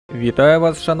Вітаю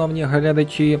вас, шановні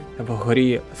глядачі, в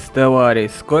грі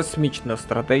Stellaris. Космічна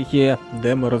стратегія,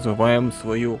 де ми розвиваємо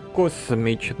свою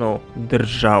космічну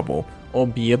державу.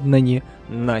 Об'єднані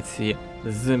нації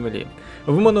Землі.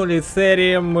 В минулій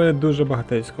серії ми дуже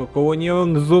багатенько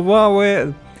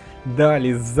колонізували,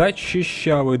 далі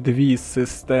зачищали дві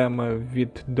системи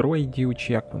від дроїдів,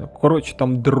 чи як вони. Коротше,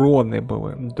 там дрони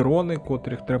були. Дрони,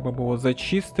 котрих треба було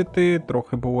зачистити,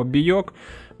 трохи було бійок.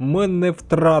 Ми не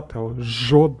втратили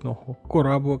жодного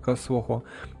кораблика свого.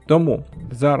 Тому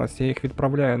зараз я їх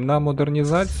відправляю на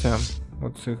модернізацію.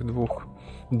 Оцих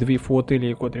дві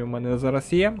флотилії, котрі в мене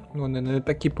зараз є. Вони не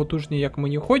такі потужні, як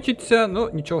мені хочеться, ну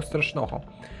нічого страшного.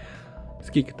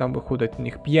 Скільки там виходить у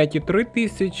них? 5,3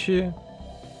 тисячі,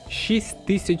 6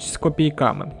 тисяч з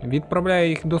копійками. Відправляю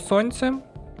їх до Сонця,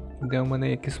 де у мене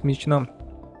є космічна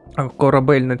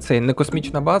корабельна, це не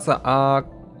космічна база, а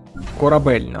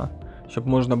корабельна, щоб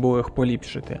можна було їх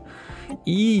поліпшити.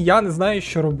 І я не знаю,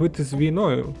 що робити з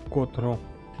війною, в котру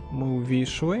ми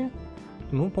увійшли.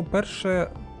 Ну, по-перше,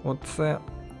 оце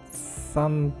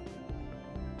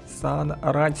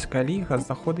Санрадська ліга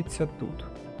знаходиться тут.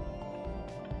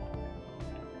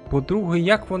 По-друге,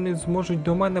 як вони зможуть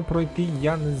до мене пройти,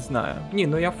 я не знаю. Ні,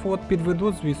 ну я флот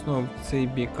підведу, звісно, в цей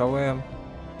бік, але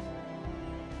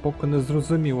поки не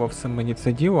зрозуміло все мені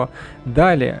це діло.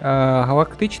 Далі,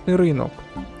 галактичний ринок.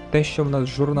 Те, що в нас в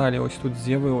журналі ось тут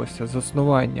з'явилося,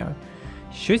 заснування.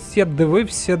 Щось я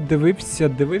дивився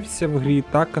в грі,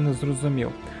 так і не зрозумів.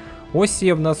 Ось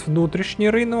є в нас внутрішній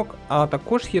ринок, а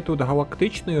також є тут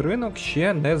галактичний ринок,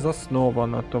 ще не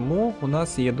засновано, тому у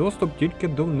нас є доступ тільки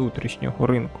до внутрішнього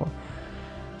ринку.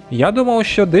 Я думав,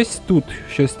 що десь тут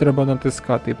щось треба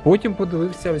натискати, потім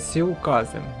подивився всі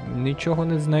укази, нічого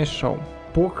не знайшов.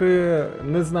 Поки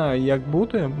не знаю, як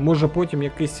буде, може потім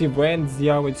якийсь івент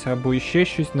з'явиться або ще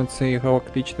щось на цей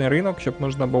галактичний ринок, щоб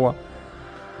можна було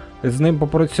з ним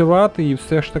попрацювати і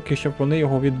все ж таки, щоб вони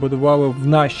його відбудували в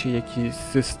нашій якійсь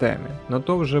системі. Ну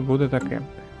то вже буде таке.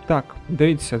 Так,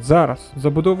 дивіться, зараз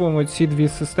забудовуємо ці дві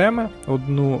системи,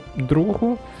 одну,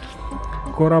 другу.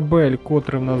 Корабель,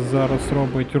 котрий в нас зараз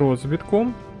робить розвідку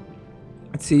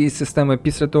цієї системи,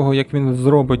 після того, як він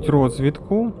зробить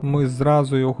розвідку, ми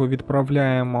зразу його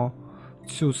відправляємо в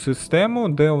цю систему,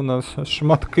 де у нас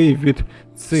шматки від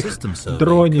цих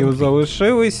дронів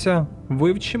залишилися.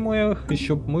 Вивчимо їх,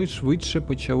 щоб ми швидше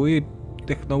почали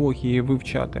технології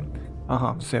вивчати.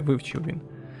 Ага, все, вивчив він.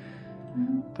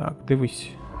 Так, дивись.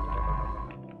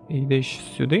 Йдеш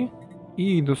сюди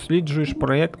і досліджуєш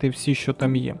проєкти всі, що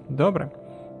там є. Добре?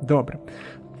 Добре.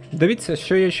 Дивіться,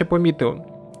 що я ще помітив.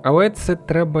 Але це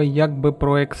треба якби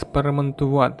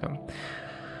проекспериментувати.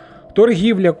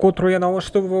 Торгівля, котру я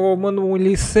налаштовував в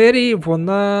минулій серії,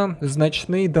 вона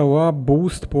значний дала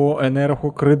буст по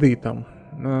енергокредитам.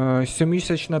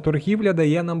 Щомісячна торгівля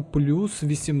дає нам плюс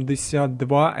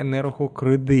 82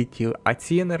 енергокредитів. А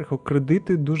ці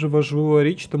енергокредити дуже важлива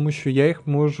річ, тому що я їх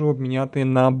можу обміняти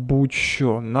на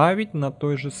будь-що. Навіть на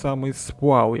той же самий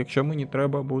сплав, якщо мені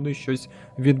треба буде щось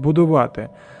відбудувати.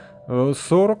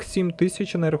 47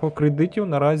 тисяч енергокредитів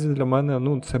наразі для мене,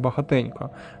 ну, це багатенько.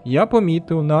 Я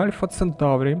помітив на Альфа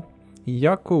Центаврі,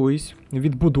 я колись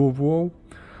відбудовував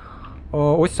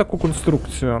ось таку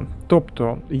конструкцію.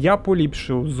 Тобто, я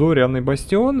поліпшив зоряний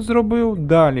бастіон, зробив,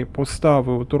 далі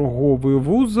поставив торговий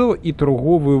вузол, і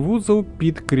торговий вузол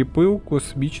підкріпив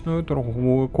космічною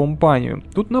торговою компанією.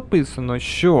 Тут написано,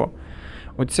 що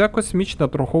оця космічна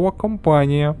торгова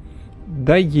компанія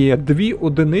дає 2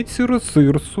 одиниці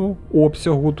ресурсу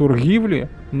обсягу торгівлі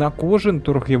на кожен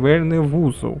торгівельний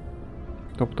вузол.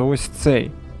 Тобто ось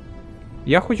цей.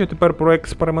 Я хочу тепер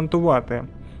проекспериментувати.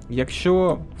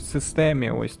 Якщо в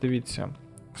системі, ось дивіться,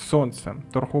 Сонце,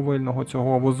 торговельного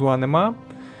цього вузла нема,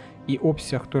 і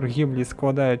обсяг торгівлі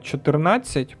складає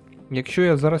 14, якщо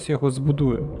я зараз його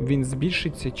збудую, він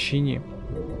збільшиться чи ні?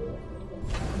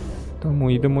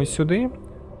 Тому йдемо сюди.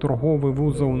 Торговий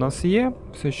вузол у нас є.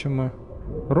 Все, що ми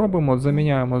робимо,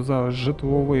 заміняємо зараз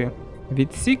житловий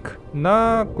відсік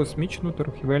на космічну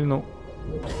торгівельну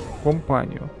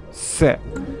компанію. Все.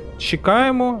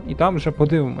 Чекаємо і там вже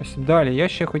подивимось. Далі я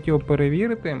ще хотів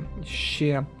перевірити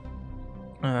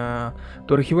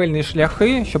торгівельні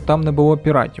шляхи, щоб там не було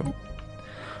піратів.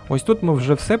 Ось тут ми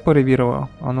вже все перевірили.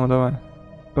 Ану, давай.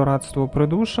 Піратство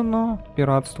придушено,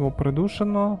 піратство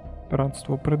придушено,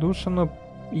 піратство придушено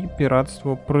і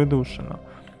піратство придушено.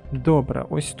 Добре,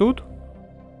 ось тут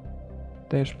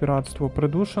теж піратство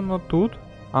придушено, тут.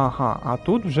 Ага, а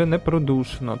тут вже не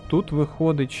придушено. Тут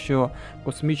виходить, що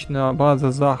космічна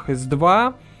база захист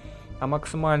 2, а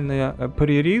максимальний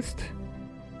приріст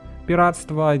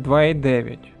піратства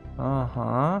 2,9.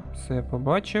 Ага, все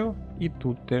побачив. І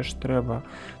тут теж треба.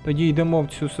 Тоді йдемо в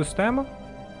цю систему.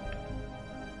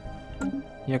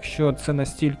 Якщо це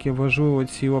настільки важливо,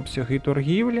 ці обсяги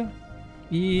торгівлі.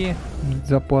 І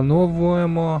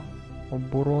заплановуємо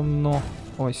оборонну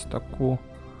ось таку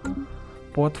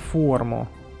платформу,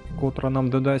 котра нам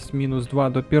додасть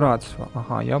 -2 до піратства.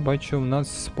 Ага, я бачу, в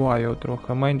нас сплавів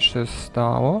трохи менше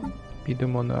стало.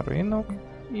 Підемо на ринок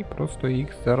і просто їх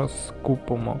зараз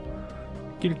купимо.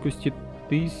 В кількості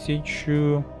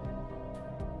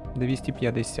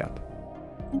 1250.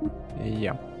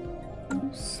 Є.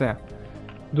 Все.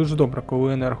 Дуже добре,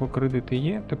 коли енергокредити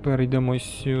є. Тепер йдемо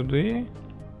сюди.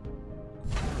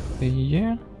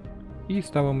 Є. І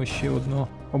ставимо ще одну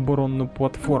оборонну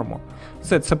платформу.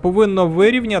 Все, це повинно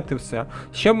вирівняти все.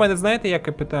 Ще в мене, знаєте,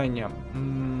 яке питання?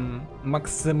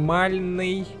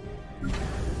 Максимальний...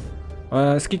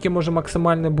 Скільки може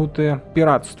максимальне бути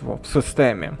піратство в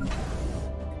системі?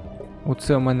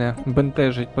 Оце в мене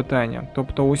бентежить питання.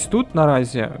 Тобто ось тут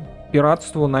наразі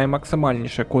піратство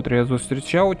наймаксимальніше, котре я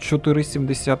зустрічав,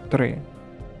 4,73.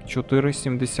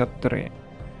 4,73.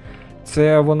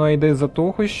 Це воно йде за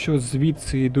того, що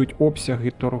звідси йдуть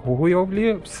обсяги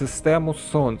торгівлі в систему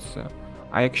Сонце.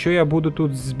 А якщо я буду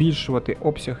тут збільшувати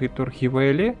обсяги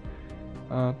торгівлі,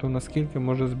 то наскільки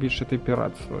може збільшити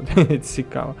піратство?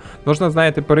 Цікаво. Можна,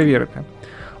 знаєте, перевірити.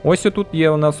 Ось отут є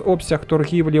у нас обсяг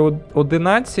торгівлі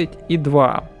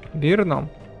 11,2. Вірно?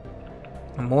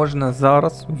 Можна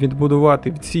зараз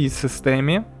відбудувати в цій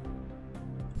системі.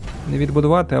 Не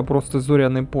відбудувати, а просто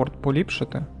зоряний порт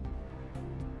поліпшити.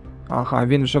 Ага,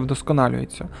 він вже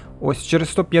вдосконалюється. Ось через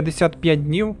 155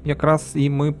 днів якраз і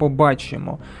ми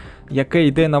побачимо, яке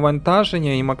йде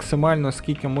навантаження і максимально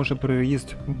скільки може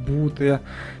приїзд бути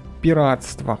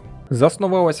піратства.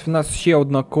 Заснувалась в нас ще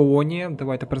одна колонія.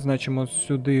 Давайте призначимо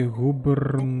сюди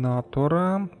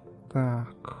губернатора.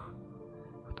 Так.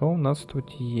 Хто у нас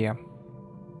тут є?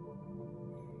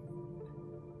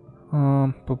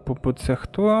 Це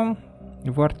хто?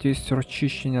 Вартість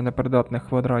розчищення непридатних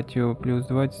квадратів плюс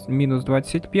 20, мінус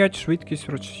 25, швидкість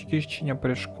розчищення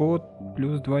перешкод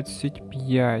плюс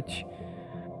 25.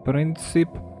 Принцип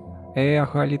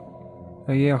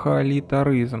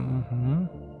егалітаризм. Угу.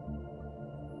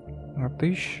 А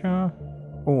ти що?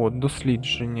 О,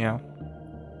 дослідження.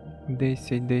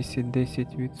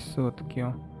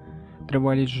 10%.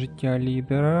 Тривалість життя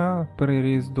лідера,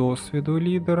 переріст досвіду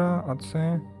лідера, а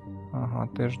це... Ага,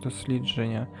 теж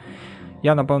дослідження.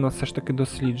 Я, напевно, все ж таки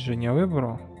дослідження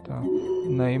виберу. Так,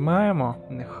 наймаємо,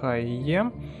 нехай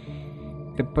є.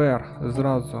 Тепер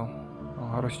зразу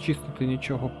розчистити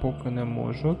нічого поки не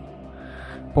можу.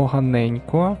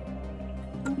 Поганенько.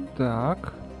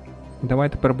 Так. Давай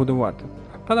тепер будувати.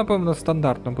 Та, напевно,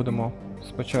 стандартно будемо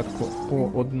спочатку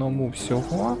по одному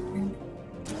всього.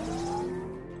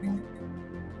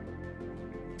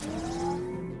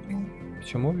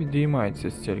 Чому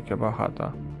відіймається стільки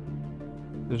багато?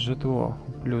 Житло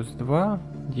плюс 2,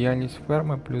 діяльність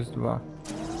ферми плюс 2.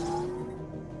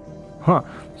 Ха,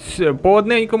 по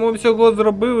одненькому всього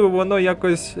зробили, воно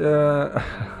якось...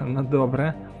 ну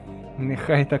добре,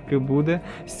 нехай так і буде.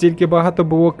 Стільки багато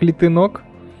було клітинок.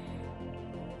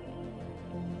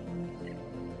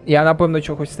 Я, напевно,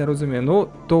 чогось не розумію. Ну,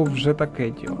 то вже таке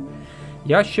діло.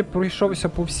 Я ще пройшовся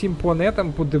по всім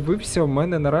планетам, подивився, в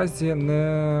мене наразі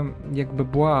не, якби,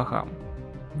 блага.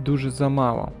 Дуже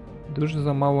замало. Дуже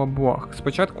замало благ.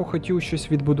 Спочатку хотів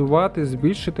щось відбудувати,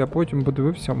 збільшити, а потім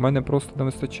подивився, в мене просто не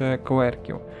вистачає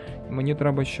клерків. І мені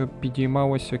треба, щоб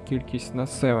підіймалася кількість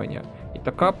населення. І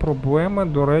така проблема,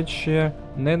 до речі,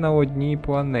 не на одній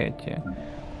планеті.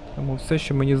 Тому все,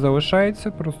 що мені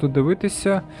залишається, просто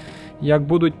дивитися, як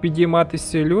будуть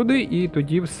підійматися люди, і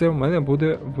тоді все в мене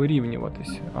буде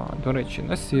вирівнюватися. До речі,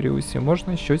 на Сіріусі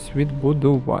можна щось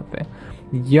відбудувати.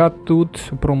 Я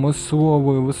тут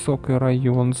промисловий високий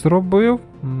район зробив,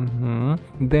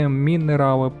 де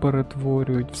мінерали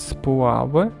перетворюють в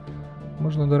сплави.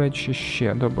 Можна, до речі,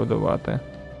 ще добудувати.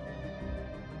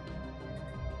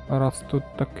 Раз тут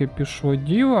таке пішло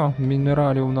діло,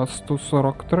 мінералів у нас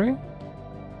 143.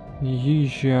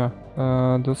 Їжі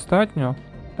достатньо.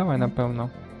 Давай, напевно.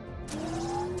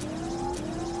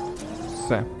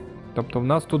 Все. Тобто в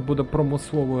нас тут буде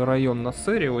промисловий район на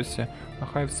Сиріусі, а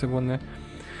хай все вони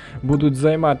будуть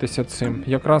займатися цим.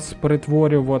 Якраз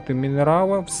перетворювати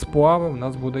мінерали в сплави, в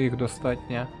нас буде їх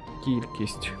достатня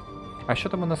кількість. А що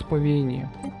там у нас по війні?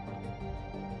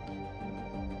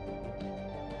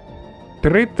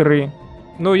 3-3.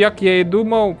 Ну, як я і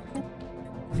думав,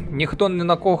 ніхто ні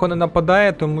на кого не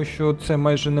нападає, тому що це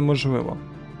майже неможливо.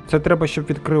 Це треба, щоб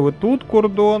відкрили тут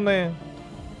кордони.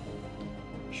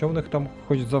 Що в них там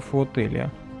хоч за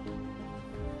флотилія?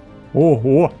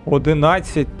 Ого,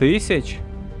 11 тисяч?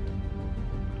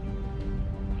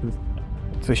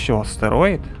 Це що,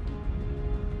 астероїд?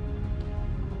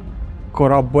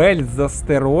 Корабель з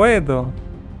астероїду?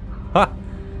 Ха!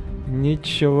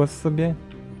 Нічого собі.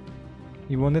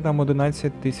 І вони там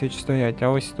 11 тисяч стоять, а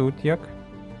ось тут як?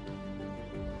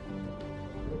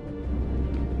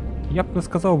 Я б не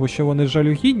сказав би, що вони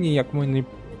жалюгідні, як мені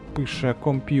пише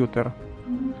комп'ютер.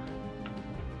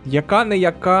 Яка не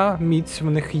яка міць в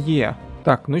них є.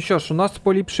 Так, ну що ж, у нас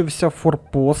поліпшився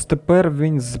форпост. Тепер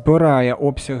він збирає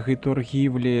обсяги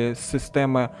торгівлі з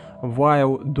системи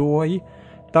Wild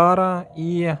Tara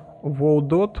і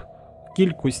Волдот в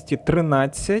кількості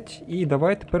 13. І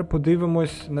давай тепер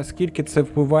подивимось, наскільки це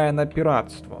впливає на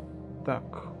піратство.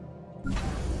 Так.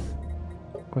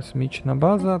 Космічна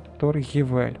база,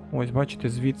 торгівель. Ось, бачите,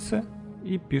 звідси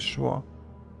і пішло.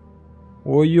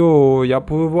 Ой-ой, а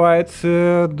впливає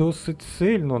це досить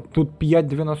сильно. Тут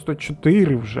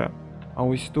 5,94 вже. А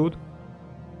ось тут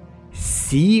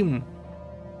 7.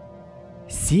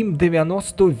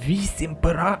 7,98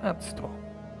 пиратство.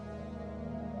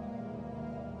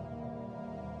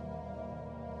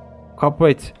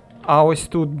 Капець. А ось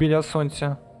тут біля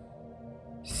сонця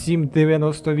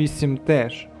 7,98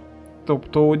 теж.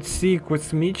 Тобто оці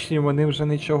космічні, вони вже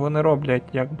нічого не роблять,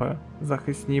 якби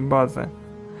захисні бази.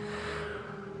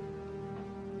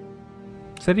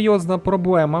 Серйозна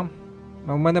проблема.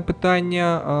 У мене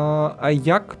питання, а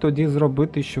як тоді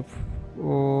зробити, щоб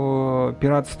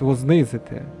піратство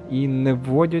знизити? І не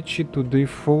вводячи туди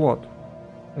флот.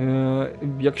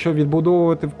 Якщо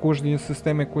відбудовувати в кожній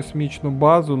системі космічну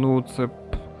базу, ну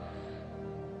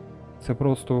це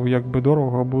просто якби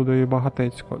дорого буде і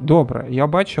багатецько. Добре, я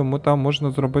бачу, там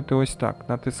можна зробити ось так.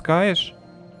 Натискаєш,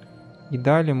 і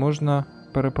далі можна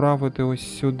переправити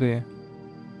ось сюди.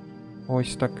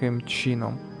 Ось таким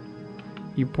чином.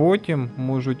 І потім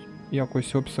можуть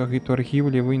якось обсяги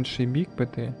торгівлі в інший бік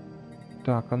піти.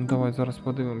 Так, а ну давай зараз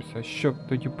подивимося, що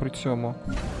тоді при цьому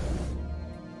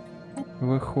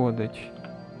виходить.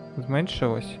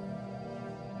 Зменшилось?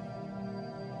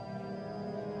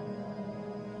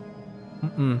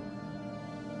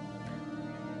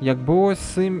 Як було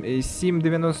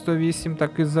 7,98,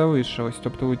 так і залишилось.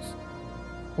 Тобто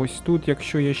ось тут,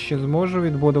 якщо я ще зможу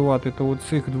відбудувати, то у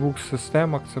цих двох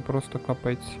системах це просто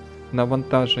капець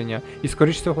навантаження. І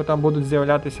скоріш всього там будуть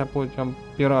з'являтися потім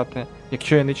пірати,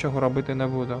 якщо я нічого робити не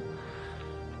буду.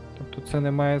 Тобто це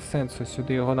не має сенсу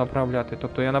сюди його направляти.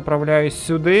 Тобто я направляю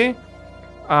сюди,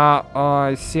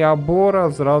 а Сіабора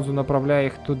зразу направляє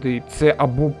їх туди. Це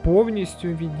або повністю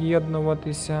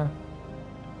від'єднуватися.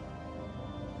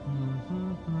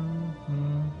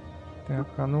 Так,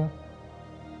 а ну.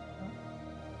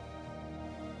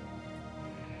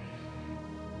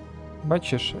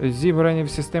 Бачиш, зібрані в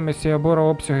системі Сіабора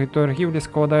обсяги торгівлі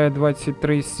складає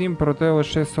 23,7, проте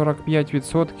лише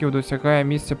 45% досягає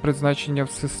місця призначення в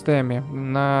системі.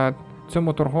 На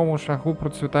цьому торговому шляху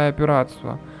процвітає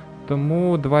піратство.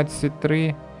 Тому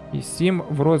 23,7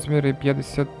 в розмірі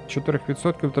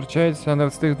 54% втрачається, не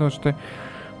встигнути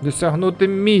досягнути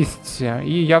місця.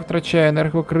 І я втрачаю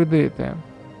енергокредити.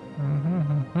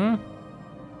 Угу.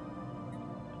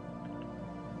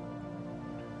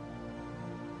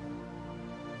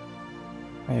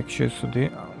 А якщо я сюди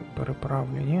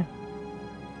переправлю, ні?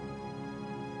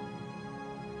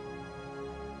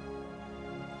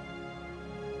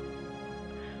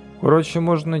 Коротше,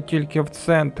 можна тільки в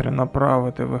центрі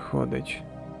направити, виходить.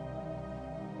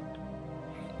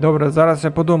 Добре, зараз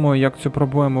я подумаю, як цю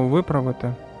проблему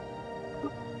виправити.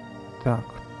 Так.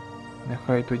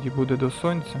 Нехай тоді буде до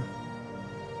сонця.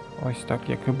 Ось так,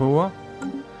 як і було.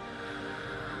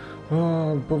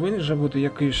 Повинен же бути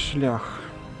якийсь шлях.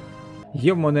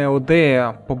 Є в мене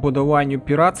ідея по будуванню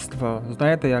піратства,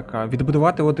 знаєте яка?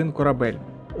 Відбудувати один корабель.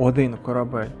 Один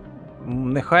корабель.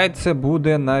 Нехай це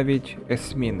буде навіть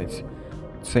есмінець.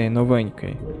 Цей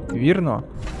новенький. Вірно?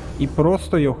 І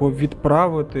просто його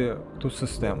відправити в ту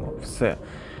систему. Все.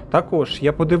 Також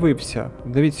я подивився,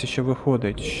 дивіться, що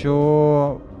виходить,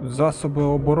 що засоби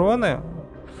оборони,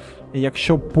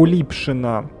 якщо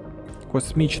поліпшена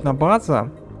космічна база,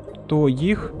 то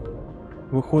їх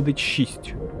виходить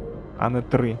 6. А не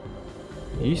 3.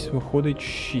 Їх виходить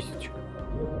 6.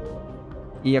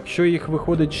 І якщо їх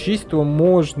виходить 6, то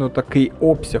можна такий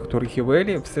обсяг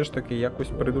торгівлі все ж таки якось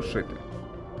придушити.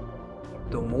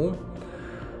 Тому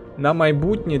на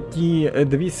майбутнє ті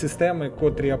дві системи,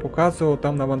 котрі я показував,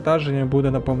 там навантаження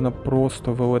буде, напевно,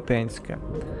 просто велетенське.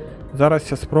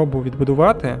 Зараз я спробую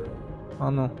відбудувати.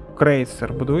 Ану,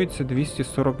 крейсер будується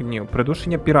 240 днів.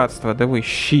 Придушення піратства, диви,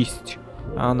 6.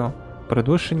 Ану.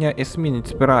 Придушення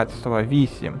есмінець піратства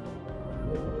 8.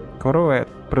 Корвет.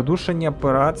 Придушення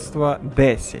пиратства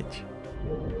 10.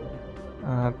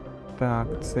 Так,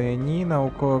 це ні,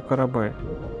 науковий корабель.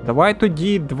 Давай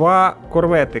тоді 2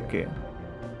 корветики.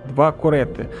 2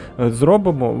 корети.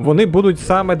 Зробимо. Вони будуть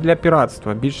саме для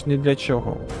піратства, більш ні для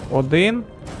чого. 1,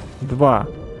 2.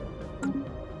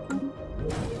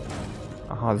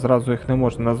 Ага, зразу їх не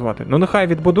можна назвати. Ну нехай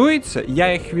відбудується,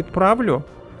 я їх відправлю,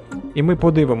 і ми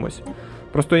подивимось.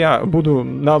 Просто я буду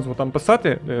назву там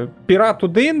писати. Пірат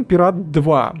 1, Пірат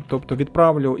 2. Тобто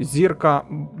відправлю Зірка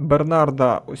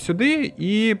Бернарда сюди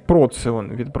і Проціон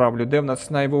відправлю, де в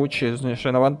нас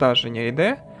найвеличезніше навантаження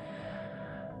йде.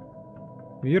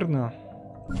 Вірно?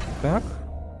 Так.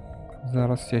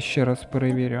 Зараз я ще раз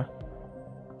перевірю.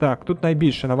 Так, тут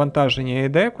найбільше навантаження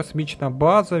йде, космічна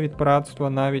база від піратства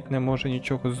навіть не може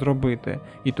нічого зробити.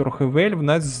 І торгівель в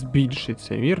нас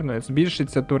збільшиться, вірно?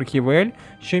 Збільшиться торгівель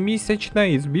щомісячна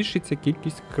і збільшиться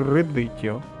кількість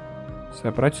кредитів.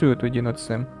 Все, працюю тоді над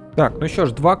цим. Так, ну що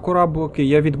ж, 2 кораблики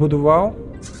я відбудував.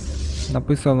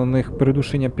 Написано на них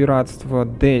придушення піратства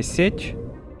 10.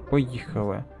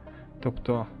 Поїхали.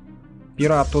 Тобто,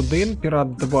 Пірат 1,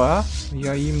 Пірат 2,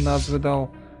 я їм назви дав.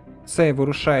 Цей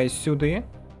вирушає сюди.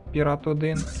 Пірат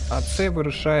 1, а це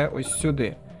вирушає ось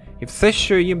сюди. І все,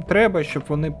 що їм треба, щоб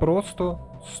вони просто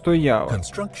стояли.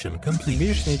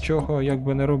 Більш нічого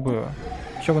якби не робили.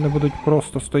 Якщо вони будуть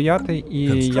просто стояти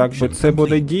і якби це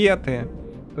буде діяти,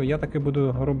 то я таки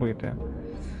буду робити.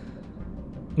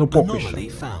 Ну поки що.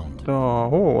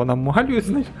 О,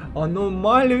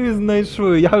 аномалію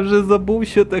знайшли. Я вже забув,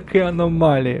 що таке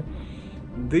аномалії.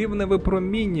 Дивне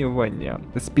випромінювання.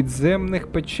 З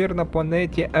підземних печер на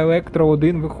планеті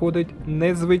Електро-1 виходить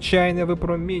незвичайне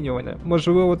випромінювання.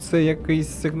 Можливо, це якийсь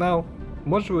сигнал?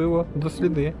 Можливо,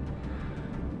 досліди.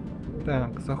 Так,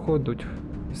 заходять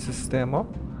в систему.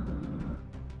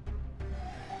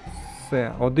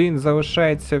 Все, один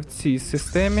залишається в цій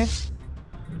системі,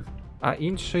 а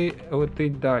інший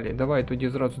летить далі. Давай тоді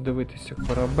зразу дивитися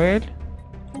корабель,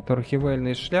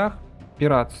 торгівельний шлях,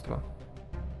 піратство.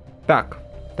 Так,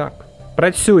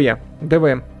 працює,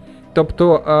 диви.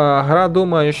 Тобто, гра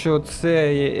думає, що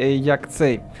це як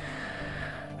цей.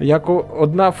 Як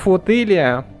одна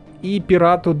флотилія і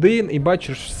Пірат 1, і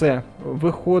бачиш все.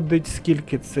 Виходить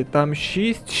скільки це? Там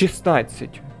 6,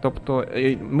 16. Тобто,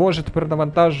 може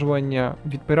перенавантажування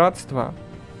від піратства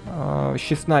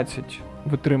 16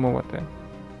 витримувати.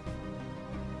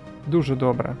 Дуже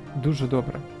добре, дуже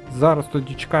добре. Зараз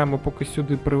тоді чекаємо, поки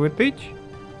сюди прилетить.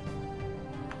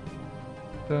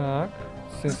 Так,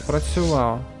 все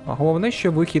спрацювало. А головне,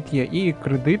 що вихід є. І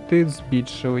кредити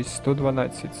збільшились.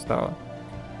 112 стало.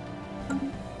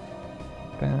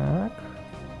 Так.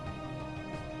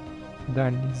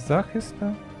 Дальність захисту.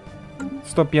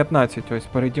 115 ось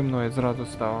переді мною зразу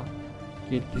стало.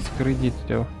 Кількість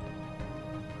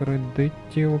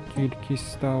кредитів.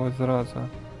 Кількість стала зразу.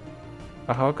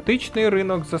 А галактичний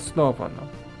ринок засновано.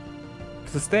 В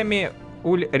системі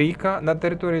Ульріка на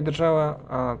території держави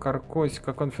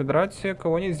Каркоська Конфедерація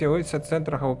колонії з'явився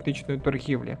центр галактичної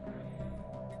торгівлі.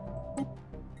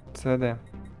 Це де?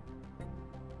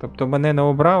 Тобто мене не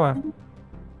обрали?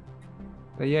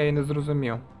 Та я і не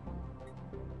зрозумів.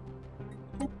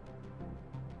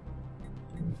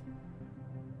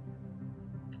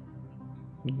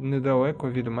 Недалеко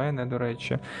від мене, до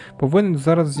речі. Повинен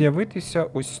зараз з'явитися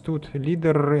ось тут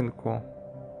лідер ринку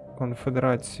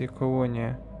Конфедерації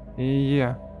колонії. І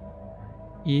є.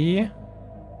 І...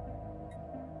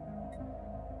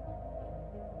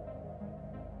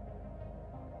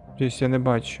 Десь я не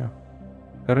бачу.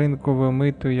 Ринкове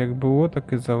мито як було, так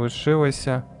і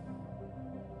залишилося.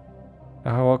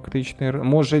 Галактичний...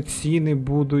 Може ціни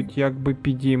будуть якби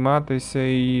підійматися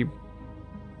і...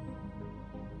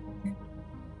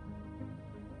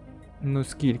 Ну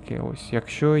скільки ось,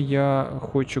 якщо я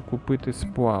хочу купити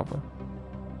сплави.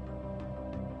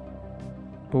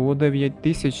 Було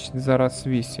 9000, зараз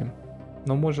 8.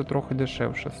 Ну може трохи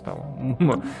дешевше стало.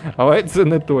 Але це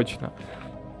не точно.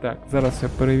 Так, зараз я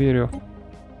перевірю.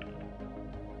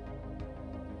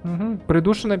 Угу.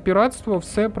 Придушене піратство,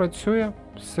 все працює,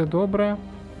 все добре.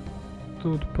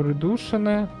 Тут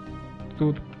придушене.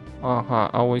 Тут... Ага,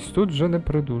 а ось тут вже не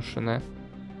придушене.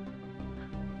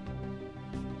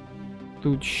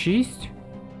 Тут 6.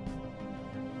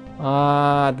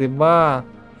 Диба.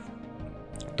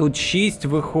 Тут 6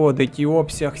 виходить і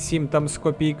обсяг 7 там з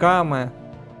копійками.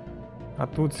 А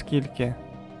тут скільки?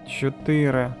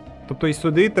 4. Тобто і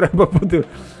сюди треба буде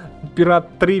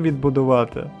Пірат 3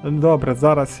 відбудувати. Добре,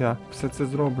 зараз я все це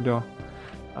зроблю.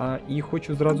 І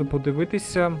хочу зразу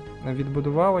подивитися.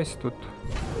 Відбудувалась тут.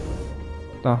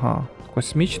 Ага.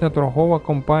 Космічна торгова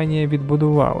компанія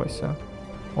відбудувалася.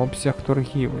 Обсяг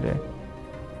торгівлі.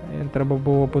 Треба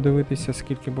було подивитися,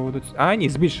 скільки було до цього. А, ні,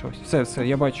 збільшилось. Все,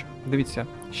 я бачу. Дивіться,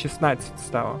 16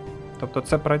 стало. Тобто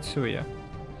це працює.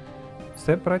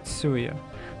 Це працює.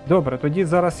 Добре, тоді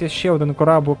зараз я ще один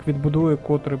кораблик відбудую,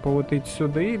 котрий полетить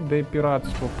сюди, де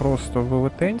піратство просто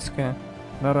велетенське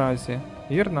наразі.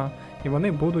 Вірно? І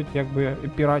вони будуть якби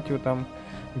піратів там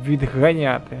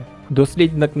відганяти.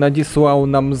 Дослідник надіслав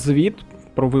нам звіт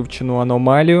про вивчену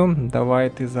аномалію.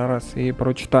 Давайте зараз і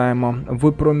прочитаємо.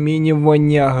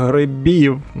 Випромінювання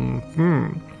грибів.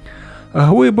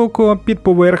 Глибоко під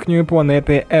поверхнею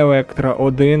планети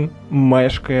Електра-1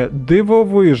 мешкає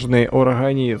дивовижний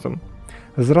організм.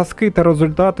 Зразки та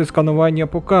результати сканування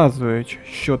показують,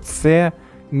 що це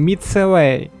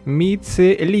міцелій.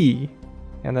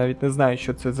 Я навіть не знаю,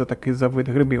 що це за такий вид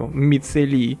грибів.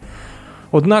 Міцелій.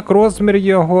 Однак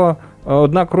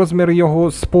розмір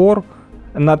його спор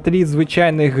на тлі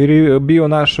звичайних грибів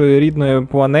нашої рідної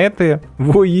планети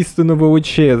воістину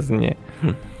величезні.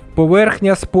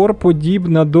 Поверхня спор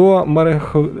подібна до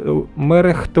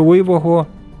мерехтливого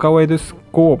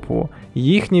калейдоскопу.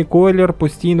 Їхній колір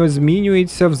постійно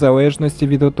змінюється в залежності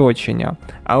від оточення.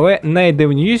 Але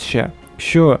найдивніше,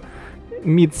 що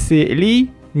міцелій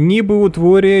ніби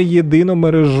утворює єдину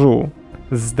мережу,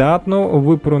 здатну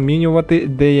випромінювати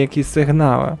деякі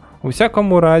сигнали. У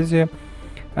всякому разі,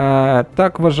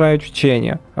 так вважають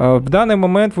вчені. В даний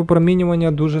момент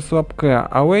випромінювання дуже слабке,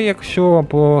 але якщо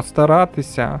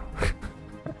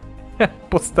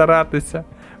постаратися,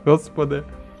 господи,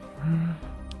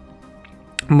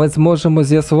 ми зможемо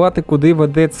з'ясувати, куди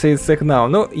веде цей сигнал.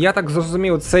 Ну, я так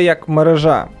зрозумів, це як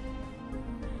мережа.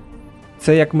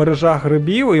 Це як мережа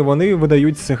грибів, і вони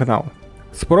видають сигнал.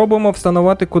 Спробуємо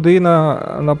встановити, куди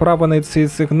направлений цей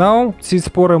сигнал. Ці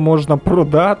спори можна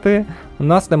продати. У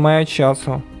нас немає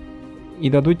часу. І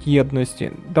дадуть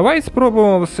єдності. Давай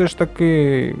спробуємо все ж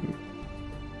таки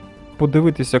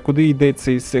подивитися, куди йде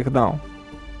цей сигнал.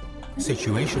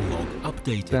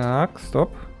 Так, стоп.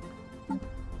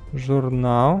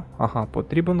 Журнал. Ага,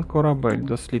 потрібен корабель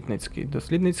дослідницький.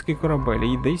 Дослідницький корабель.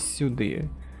 Йди сюди.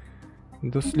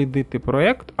 Дослідити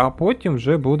проєкт, а потім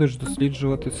вже будеш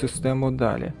досліджувати систему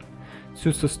далі.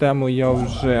 Цю систему я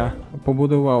вже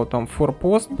побудував, там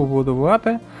форпост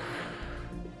побудувати.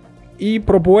 І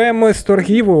проблеми з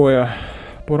торгівлею.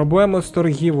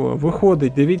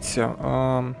 Виходить, дивіться,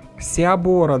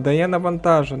 Сіабора дає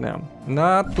навантаження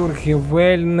на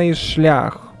торгівельний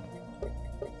шлях.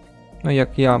 Ну,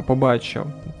 як я побачив.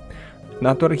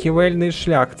 На торгівельний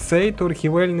шлях. Цей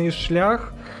торгівельний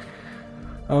шлях,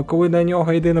 коли на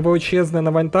нього йде величезне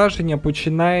навантаження,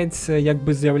 починається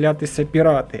якби з'являтися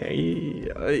пірати.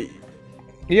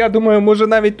 І я думаю, може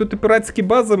навіть тут і піратські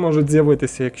бази можуть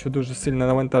з'явитися, якщо дуже сильне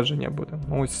навантаження буде.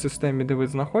 Ось в системі, де ви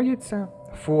знаходяться.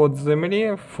 Флот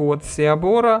землі, флот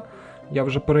Сіабора. Я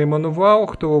вже перейменував,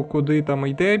 хто куди там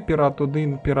йде. Пірат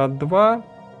 1, Пірат 2.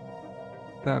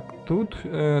 Так, тут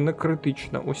не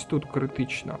критично, ось тут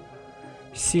критично.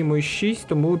 7,6,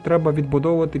 тому треба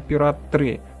відбудовувати Пірат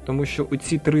 3. Тому що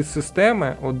оці три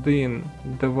системи, 1,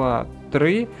 2,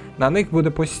 3, на них буде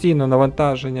постійно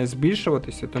навантаження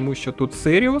збільшуватися, тому що тут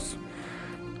Сиріус,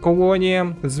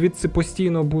 колонія, звідси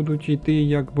постійно будуть йти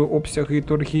якби обсяги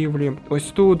торгівлі.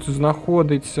 Ось тут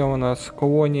знаходиться у нас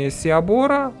колонія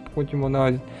Сіабора, потім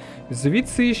вона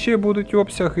звідси ще будуть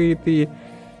обсяги йти,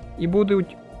 і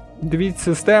будуть дві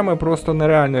системи просто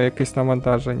нереально якесь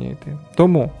навантаження йти.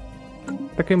 Тому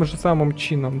таким же самим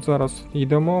чином зараз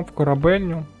йдемо в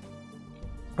корабельню,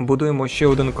 будуємо ще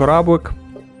один кораблик,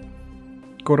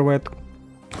 корвет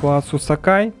класу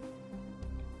Сакай.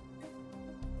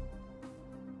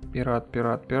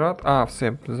 Пірат. А,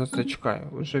 все, зачекаю,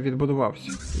 вже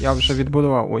відбудувався. Я вже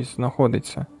відбудував, ось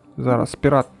знаходиться. Зараз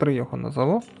Пірат 3 його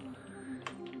назову.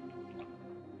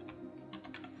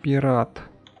 Пірат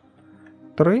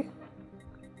 3.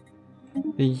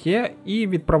 Є, і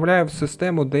відправляю в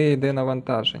систему, де йде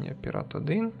навантаження. Пірат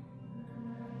 1,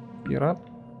 Пірат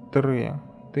 3.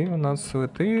 Ти у нас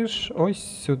летиш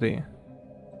ось сюди.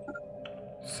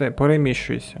 Все,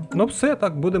 переміщуйся. Ну все,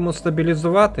 так, будемо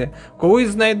стабілізувати. Коли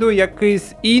знайду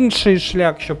якийсь інший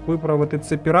шлях, щоб виправити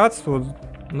це піратство,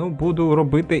 ну, буду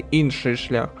робити інший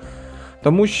шлях.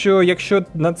 Тому що, якщо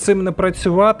над цим не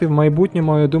працювати, в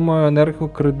майбутньому, я думаю,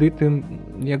 енергокредити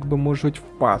якби можуть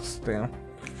впасти.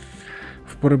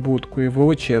 В прибутку і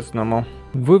величезному.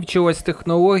 Вивчилась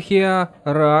технологія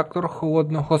реактор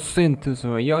холодного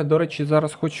синтезу. Я, до речі,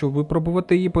 зараз хочу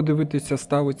випробувати її, подивитися,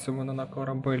 ставиться вона на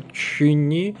корабель чи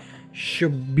ні,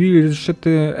 щоб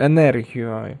збільшити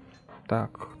енергію.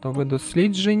 Так, нове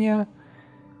дослідження.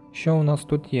 Що у нас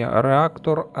тут є?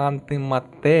 Реактор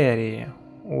антиматерії.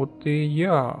 От і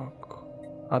як?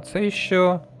 А це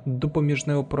що?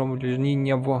 Допоміжне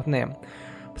управління вогнем.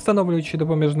 Встановлюючи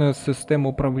допоміжну систему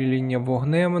управління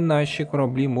вогнем, наші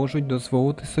кораблі можуть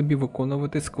дозволити собі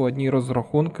виконувати складні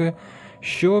розрахунки,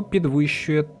 що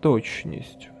підвищує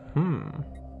точність.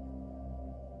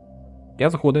 Я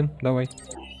згоден, давай.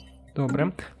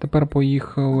 Добре. Тепер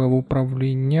поїхали в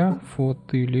управління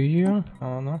флотилією.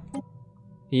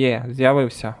 Є,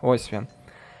 з'явився. Ось він.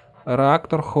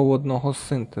 Реактор холодного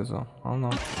синтезу.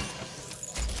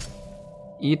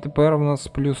 І тепер у нас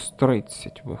плюс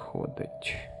 30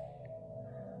 виходить.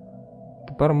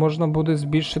 Тепер можна буде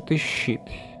збільшити щит.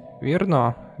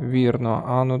 Вірно? Вірно.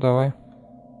 А ну давай.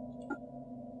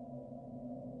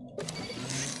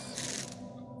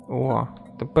 О,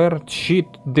 тепер щит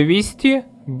 200,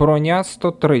 броня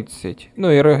 130.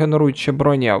 Ну і регенеруюча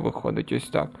броня виходить ось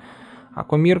так. А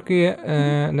комірки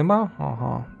нема?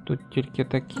 Ага, тут тільки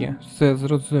такі. Все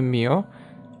зрозуміло.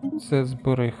 Це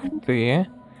зберегти.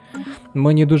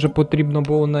 Мені дуже потрібно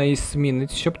було на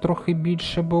есмінець, щоб трохи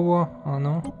більше було.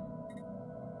 Ану.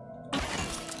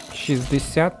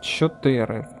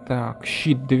 64. Так,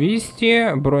 щит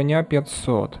 200, броня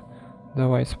 500.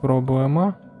 Давай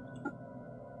спробуємо.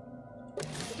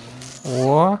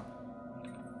 О!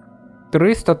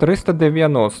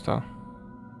 300-390.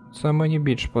 Це мені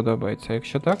більш подобається,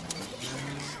 якщо так.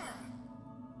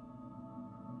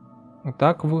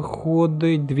 Так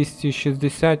виходить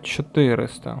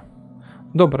 260-400.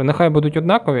 Добре, нехай будуть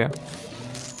однакові.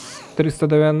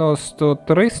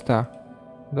 390-300.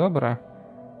 Добре.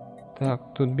 Так,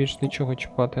 тут більш нічого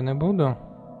чіпати не буду.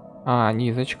 А,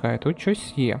 ні, зачекай, тут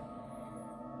щось є.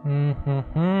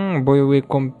 Бойовий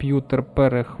комп'ютер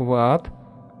перехват.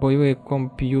 Бойовий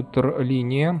комп'ютер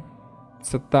лінія.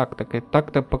 Це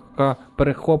тактика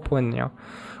перехоплення.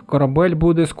 Корабель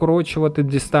буде скорочувати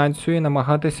дистанцію і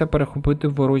намагатися перехопити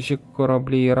ворожі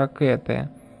кораблі і ракети.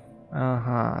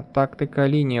 Ага, тактика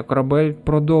лінії. Корабель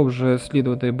продовжує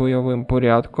слідувати бойовим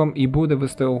порядком і буде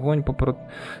вести огонь по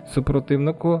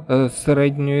супротивнику з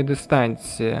середньої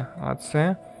дистанції. А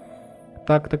це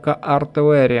тактика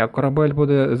артилерія. Корабель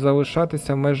буде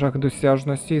залишатися в межах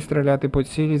досяжності і стріляти по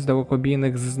цілі з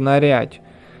далекобійних знарядь.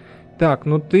 Так,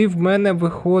 ну ти в мене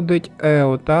виходить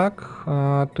так?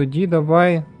 Тоді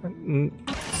давай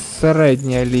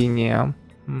середня лінія.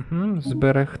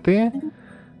 Зберегти.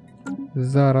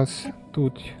 Зараз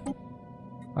тут.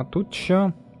 А тут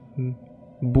що?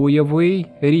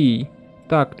 Бойовий рій.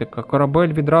 Тактика. Корабель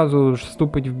відразу ж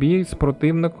вступить в бій з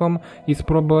противником і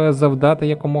спробує завдати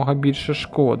якомога більше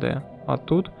шкоди. А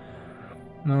тут?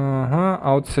 Ага,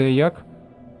 а оце як?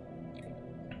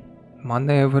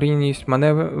 Маневреність,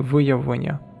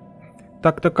 виявлення.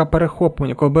 Тактика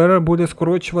перехоплення. Корабель буде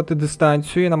скорочувати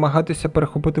дистанцію і намагатися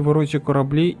перехопити ворожі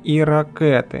кораблі і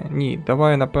ракети. Ні,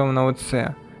 давай, напевно,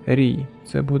 оце. Рій.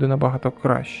 Це буде набагато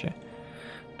краще.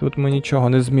 Тут ми нічого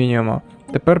не змінюємо.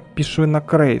 Тепер пішли на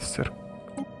крейсер.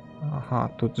 Ага,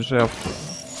 тут вже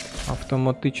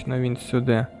автоматично він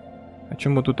сюди. А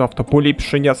чому тут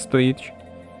автополіпшення стоїть?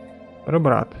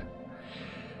 Прибрати.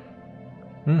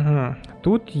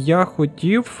 Тут я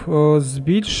хотів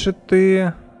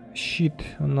збільшити щит.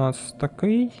 У нас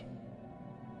такий.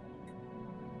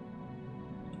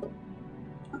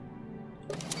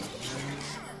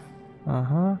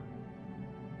 Ага.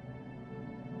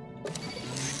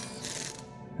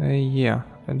 Є.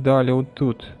 Далі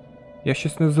отут. Я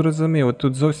щось не зрозумів.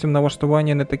 Тут зовсім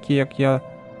налаштування не такі, як я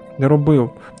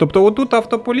робив. Тобто отут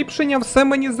автополіпшення все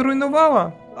мені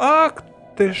зруйнувало? Ах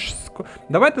ти ж...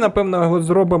 Давайте, напевно, його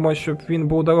зробимо, щоб він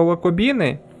був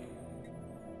далекобійний.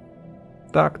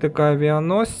 Тактика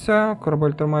авіаносця.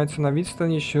 Корабель тримається на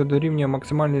відстані, що дорівнює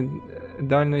максимальній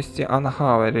дальності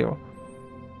ангарів.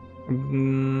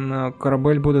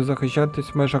 Корабель буде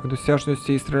захищатись в межах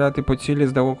досяжності і стріляти по цілі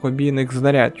з далекобійних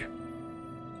знарядь.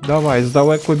 Давай, з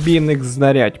далекобійних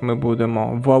знарядь ми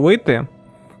будемо валити.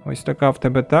 Ось така в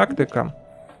тебе тактика.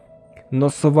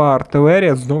 Носова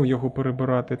артилерія, знов його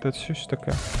перебирати. Та що ж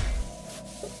таке?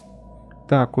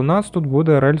 Так, у нас тут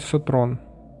буде рельсотрон.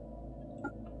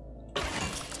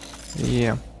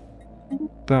 Є.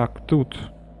 Так, тут.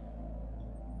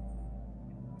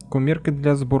 Комірки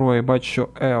для зброї, бачу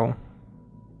L.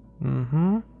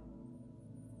 Угу.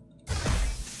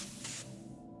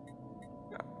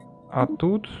 А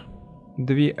тут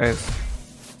 2S.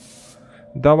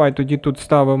 Давай тоді тут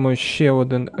ставимо ще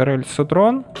один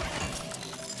рельсотрон.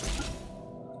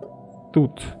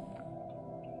 Тут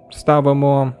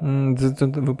ставимо,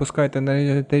 випускайте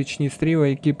енергетичні стріли,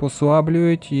 які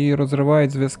послаблюють і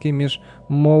розривають зв'язки між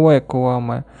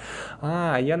молекулами.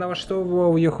 А, я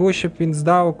налаштовував його, щоб він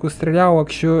здалеку стріляв,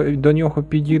 якщо до нього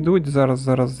підійдуть. Зараз.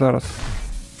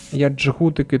 Я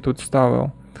джгутики тут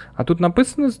ставив. А тут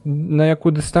написано, на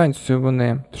яку дистанцію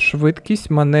вони.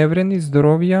 Швидкість, маневреність,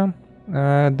 здоров'я,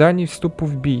 дальність вступу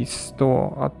в бій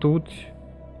 100, а тут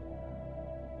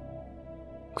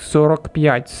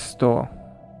 45-100.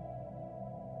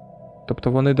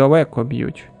 Тобто вони далеко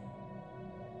б'ють.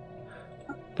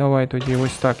 Давай тоді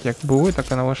ось так, як були,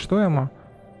 так і налаштуємо.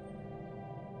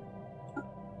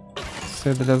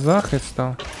 Це для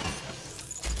захисту.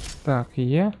 Так,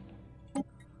 є.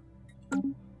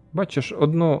 Бачиш,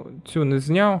 одну цю не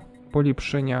зняв,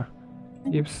 поліпшення,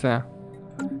 і все.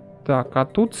 Так, а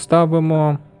тут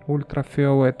ставимо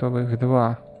ультрафіолетових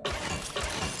 2.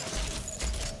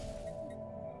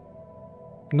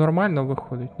 Нормально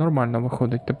виходить, нормально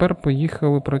виходить. Тепер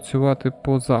поїхали працювати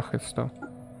по захисту.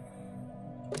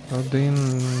 1,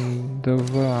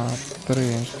 2, 3,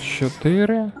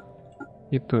 4.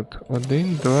 І тут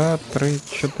 1, 2, 3,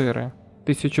 4.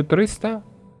 1300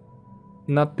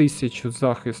 на 1000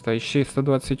 захисту. І ще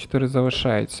 124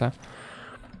 залишається.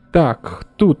 Так,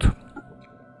 тут.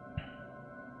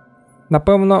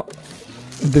 Напевно,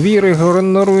 2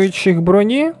 регенеруючих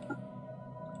броні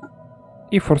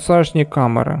і форсажні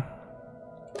камери.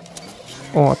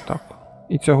 Отак.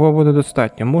 І цього буде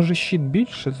достатньо. Може щит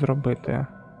більше зробити?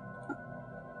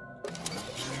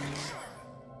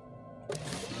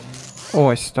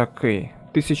 Ось такий.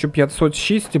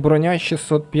 1506 і броня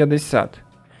 650.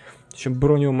 Щоб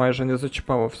броню майже не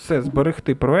зачіпало. Все,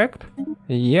 зберегти проект.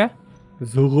 Є.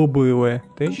 Зробили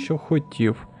те, що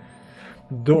хотів.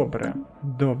 Добре,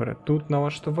 добре. Тут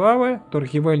налаштували.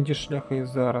 Торгівельні шляхи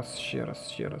зараз. Ще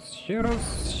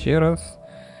раз.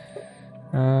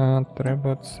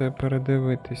 Треба це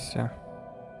передивитися.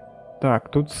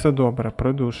 Так, тут все добре,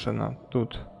 придушено.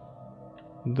 Тут.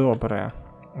 Добре.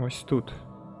 Ось тут.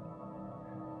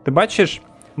 Ти бачиш?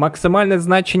 Максимальне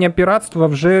значення піратства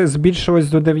вже збільшилось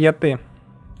до 9.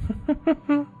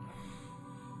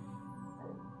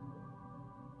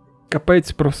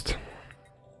 Капець просто.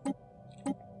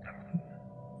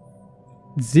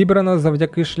 Зібрано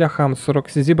завдяки шляхам 40.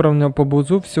 Зібрано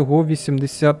поблизу всього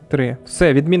 83.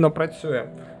 Все, відмінно працює.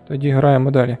 Тоді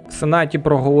граємо далі. В Сенаті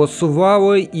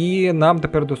проголосували і нам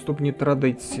тепер доступні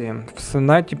традиції. В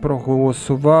Сенаті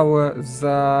проголосували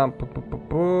за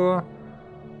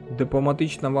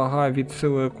дипломатична вага від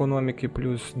сили економіки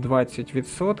плюс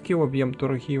 20%, об'єм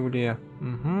торгівлі,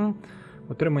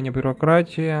 отримання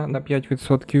бюрократії на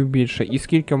 5% більше. І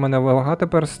скільки в мене вага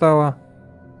тепер стала?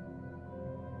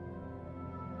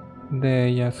 Де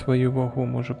я свою вагу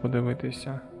можу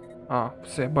подивитися? А,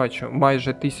 все, бачу,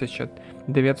 майже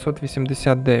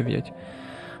 1989.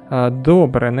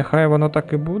 Добре, нехай воно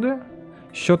так і буде.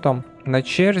 Що там? На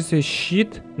черзі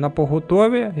щит на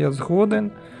поготові, я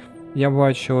згоден. Я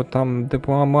бачу, там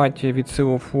дипломатія від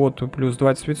сили флоту плюс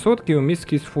 20%,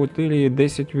 міськість флотилії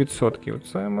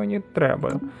 10%. Це мені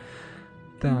треба.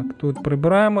 Так, тут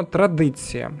прибираємо.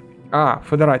 Традиція. А,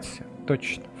 федерація.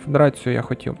 Точно, федерацію я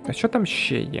хотів. А що там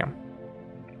ще є?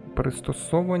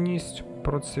 Пристосованість,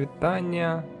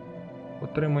 процвітання,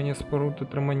 отримання споруд,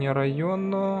 отримання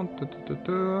району.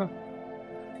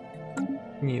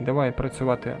 Ні, давай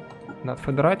працювати над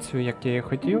федерацією, як я і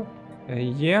хотів.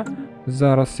 Є.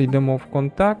 Зараз йдемо в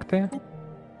контакти.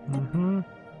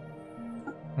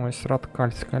 Ось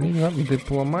Радкальська ліга,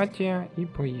 дипломатія і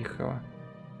поїхала.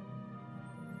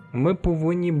 Ми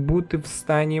повинні бути в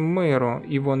стані миру,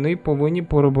 і вони повинні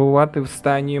перебувати в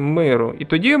стані миру. І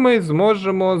тоді ми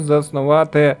зможемо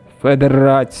заснувати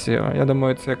федерацію. Я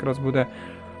думаю, це якраз буде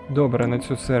добре на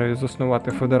цю серію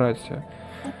заснувати федерацію.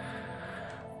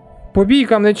 По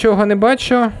бійкам нічого не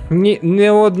бачу. Ні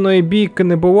одної бійки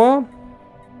не було.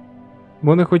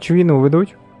 Вони хоч війну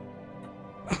ведуть.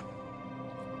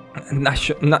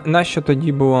 Нащо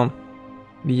тоді було,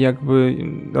 якби,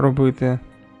 робити?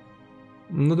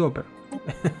 Ну добре.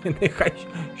 Нехай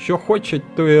що хочуть,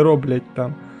 то і роблять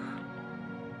там.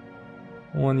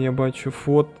 Вон я бачу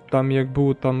флот, там як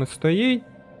було, там і стоїть.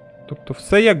 Тобто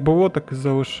все як було, так і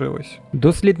залишилось.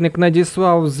 Дослідник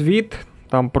надіслав звіт.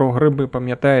 Там про гриби,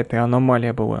 пам'ятаєте,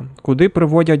 аномалія була. Куди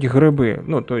приводять гриби?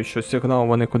 Ну, той, що сигнал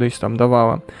вони кудись там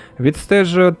давали.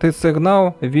 Відстежувати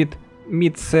сигнал від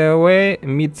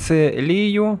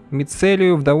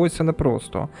міцелію вдалося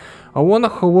непросто. А он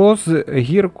Хлос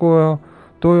гіркою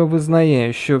тою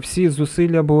визнає, що всі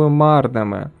зусилля були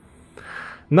марними.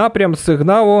 Напрям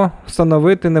сигналу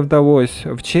встановити не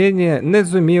вдалося. Вчені не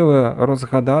зуміли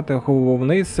розгадати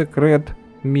головний секрет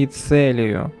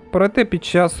міцелію. Проте під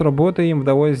час роботи їм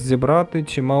вдалося зібрати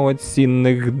чимало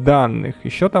цінних даних. І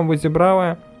що там ви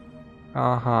зібрали?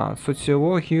 Ага,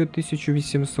 соціологію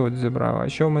 1800 зібрали. А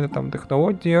що в мене там в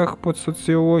технологіях по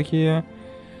соціології?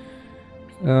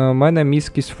 У мене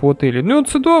міськість флотилії. Ну,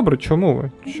 це добре, чому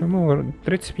ви? Чому ви?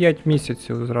 35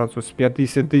 місяців зразу з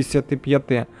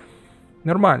 55.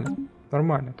 Нормально,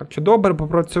 нормально. Так що добре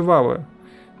попрацювали.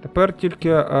 Тепер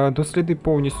тільки досліди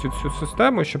повністю цю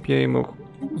систему, щоб я її мог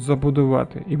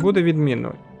забудувати. І буде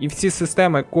відмінно. І всі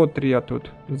системи, котрі я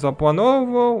тут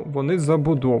заплановував, вони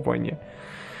забудовані.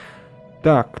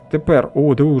 Так, тепер.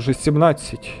 О, диви, вже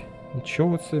 17.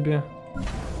 Нічого собі.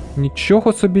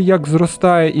 Нічого собі, як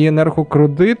зростає, і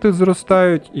енергокредити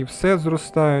зростають, і все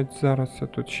зростають. Зараз я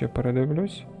тут ще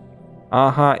передивлюсь.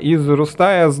 Ага, і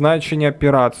зростає значення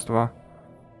піратства.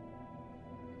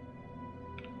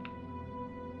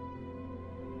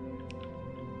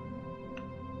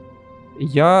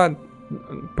 Я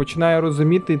починаю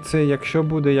розуміти це, якщо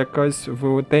буде якась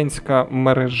велетенська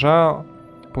мережа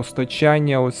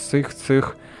постачання ось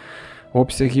цих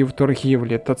обсягів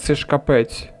торгівлі. Та це ж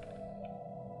капець.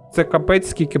 Це капець,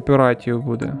 скільки піратів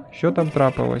буде. Що там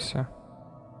трапилося?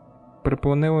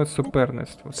 Припинили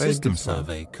суперництво.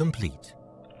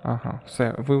 Ага,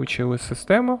 все, вивчили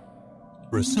систему.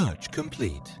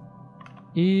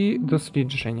 І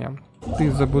дослідження.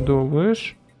 Ти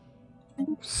забудовуєш.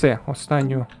 Все,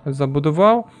 останню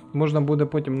забудував. Можна буде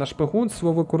потім на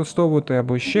шпигунство використовувати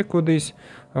або ще кудись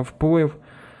вплив.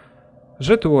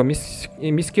 Житло.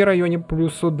 Міські райони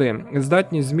 +1.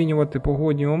 Здатні змінювати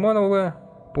погодні умови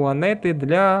планети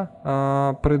для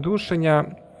придушення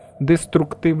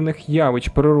деструктивних явищ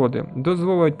природи.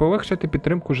 Дозволить полегшити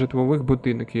підтримку житлових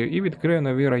будинків і відкриє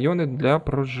нові райони для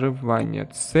проживання.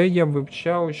 Це я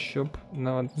вивчав, щоб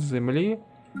на землі,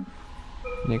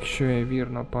 якщо я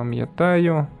вірно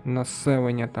пам'ятаю,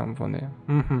 населення там вони.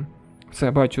 Угу.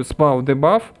 Все, бачу, спав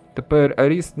дебаф. Тепер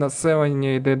ріст населення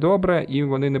йде добре, і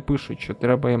вони не пишуть, що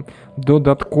треба їм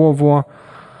додатково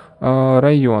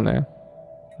райони.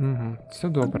 Угу, це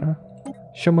добре.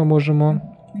 Що ми можемо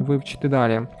вивчити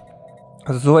далі?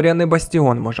 Зоряний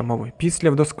бастіон можемо вивчити. Після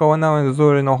вдосконалення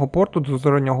зоряного порту до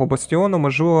зоряного бастіону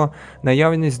можливо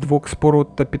наявність 2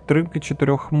 споруд та підтримки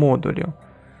 4 модулів.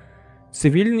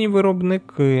 Цивільні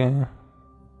виробники.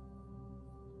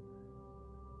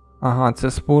 Ага,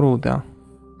 це споруда.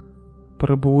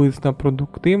 Приблизна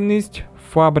продуктивність.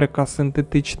 Фабрика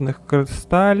синтетичних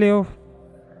кристалів.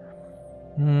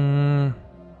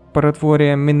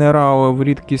 Перетворює мінерали в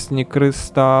рідкісні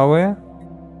кристали.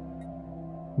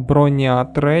 Броня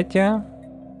 3.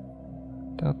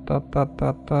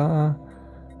 Та-та-та-та-та.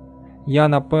 Я,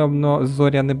 напевно,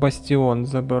 зоряний бастіон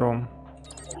заберу.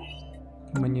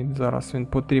 Мені зараз він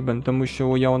потрібен, тому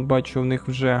що я бачу в них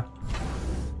вже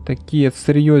такі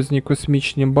серйозні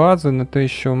космічні бази, не те,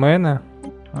 що в мене.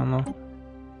 Ану.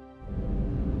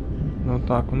 Ну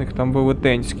так, у них там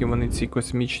велетенські вони ці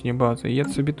космічні бази. Я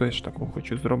собі теж таку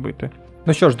хочу зробити.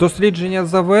 Ну що ж, дослідження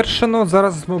завершено.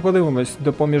 Зараз ми подивимось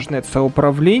допоміжне це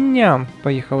управління.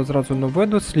 Поїхав зразу нове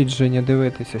дослідження,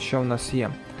 дивитися, що в нас є.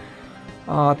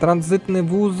 Транзитний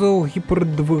вузол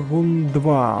гіпердвигун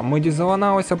 2. Ми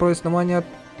дізналися про існування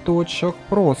точок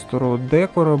простору, де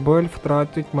корабель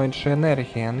втратить менше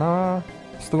енергії на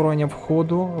створення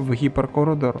входу в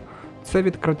гіперкоридор. Це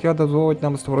відкриття дозволить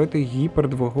нам створити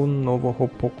гіпердвигун нового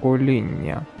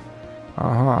покоління.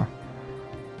 Ага.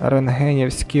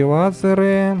 Рентгенівські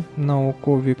лазери,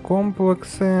 наукові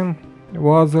комплекси,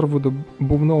 лазер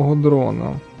видобувного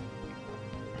дрону.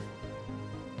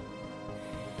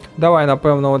 Давай,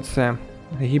 напевно, оце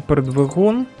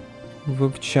гіпердвигун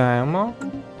вивчаємо.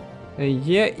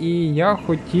 Є, і я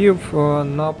хотів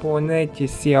на планеті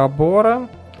Сіабора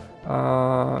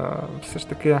все ж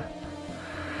таки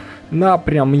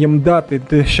напрям їм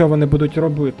дати, що вони будуть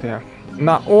робити.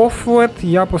 На Офлет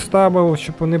я поставив,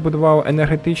 щоб вони будували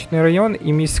енергетичний район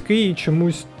і міський, і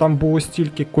чомусь там було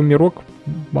стільки комірок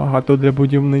багато для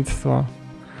будівництва.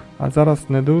 А зараз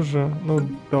не дуже. Ну,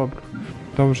 добре.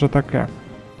 То вже таке.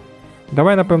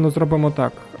 Давай, напевно, зробимо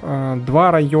так.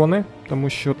 2 райони, тому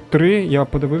що 3, я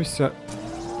подивився,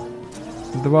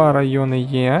 2 райони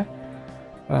є.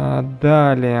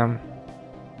 Далі.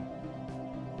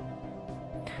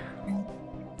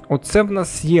 Оце в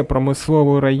нас є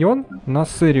промисловий район на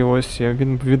Сиріусі.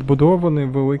 Він відбудований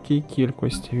в великій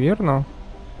кількості, вірно?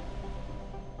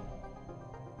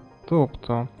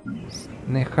 Тобто,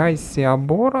 нехай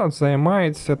Сіабора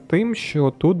займається тим,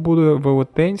 що тут буде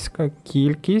велетенська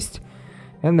кількість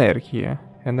енергії,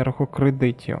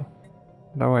 енергокредитів.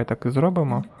 Давай так і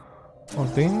зробимо.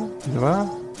 1, 2,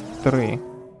 3.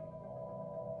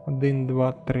 1,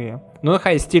 2, 3. Ну,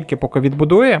 нехай стільки поки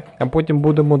відбудує, а потім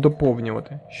будемо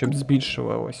доповнювати, щоб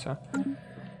збільшувалося.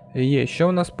 Є, що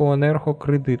у нас по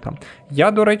енергокредитам?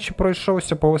 Я, до речі,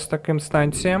 пройшовся по ось таким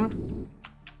станціям.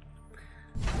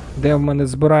 де в мене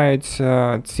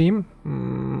збираються ці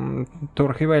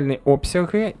торгівельні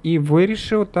обсяги, і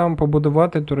вирішив там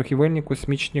побудувати торгівельні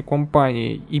космічні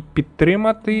компанії і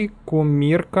підтримати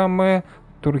комірками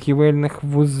торгівельних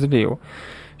вузлів,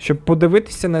 щоб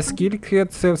подивитися, наскільки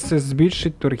це все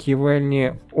збільшить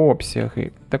торгівельні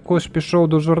обсяги. Також пішов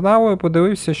до журналу і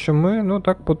подивився, що ми, ну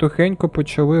так, потихеньку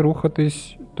почали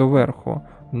рухатись доверху.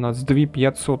 У нас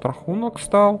 2500 рахунок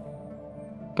став.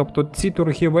 Тобто ці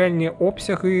торгівельні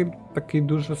обсяги таки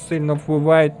дуже сильно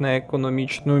впливають на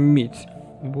економічну міць.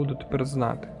 Буду тепер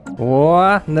знати.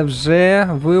 О, невже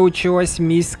виучилась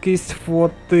міськість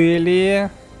флотилії?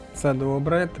 Це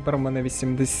добре, тепер у мене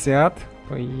 80.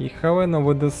 Поїхали,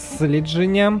 нове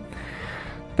дослідження.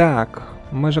 Так,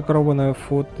 межа керованої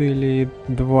флотилії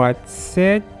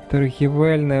 20.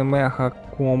 Торгівельний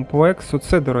мегакомплекс.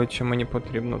 Оце, до речі, мені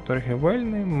потрібно.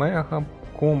 Торгівельний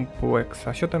мегакомплекс.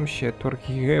 А що там ще?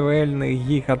 Торгівельний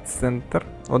гігацентр.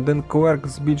 Один клерк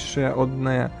збільшує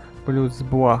одне плюс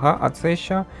блага, а це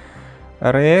ще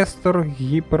реєстр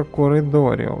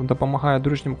гіперкоридорів. Допомагає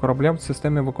дружнім кораблям в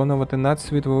системі виконувати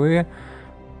надсвітлові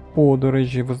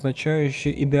подорожі, визначаючи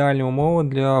ідеальні умови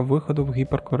для виходу в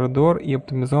гіперкоридор і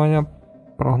оптимізування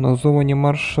прогнозовані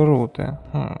маршрути.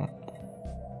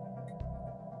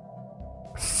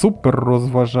 Супер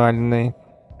розважальний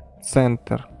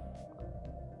центр.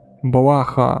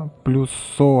 Блага плюс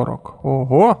 40.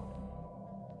 Ого!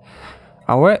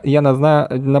 Але я не знаю,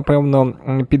 напевно,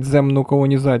 підземну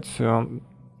колонізацію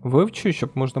вивчу, щоб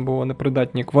можна було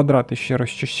непридатні квадрати ще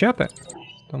розчищати.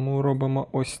 Тому робимо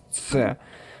ось це.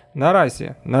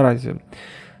 Наразі.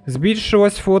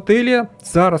 Збільшилась флотилія.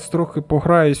 Зараз трохи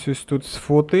пограюсь ось тут з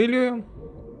флотилією.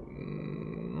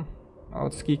 А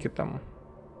от скільки там?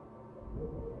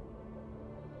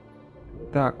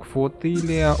 Так,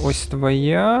 флотилія ось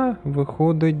твоя,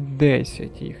 виходить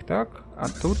 10 їх, так? А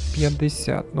тут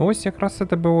 50. Ну ось якраз я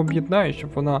тебе об'єднаю, щоб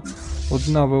вона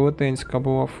одна велетенська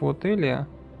була флотилія.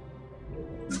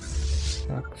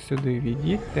 Так, сюди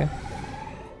відійдьте.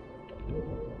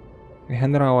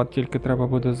 Генерала тільки треба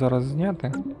буде зараз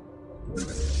зняти.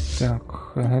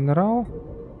 Так, генерал.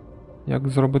 Як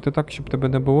зробити так, щоб тебе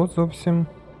не було зовсім?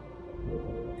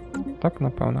 Так,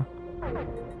 напевно.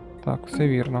 Так, все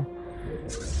вірно.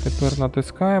 Тепер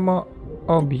натискаємо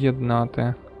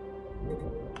об'єднати.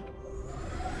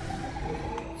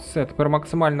 Все, тепер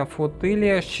максимальна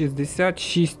флотилія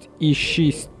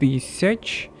 66,6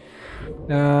 тисяч.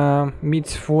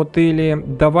 Міць флотилії.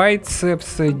 Давай це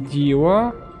все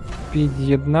діло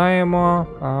під'єднаємо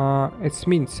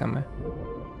есмінцями.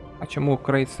 А чому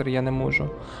крейсер я не можу?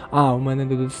 А, у мене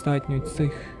недостатньо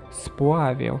цих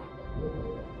сплавів.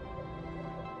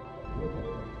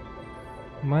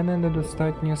 У мене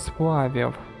недостатньо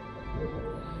сплавів.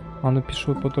 А ну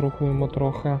пішли поторгуємо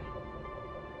трохи.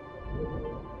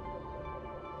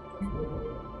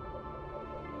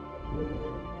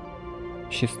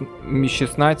 Шіс...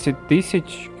 16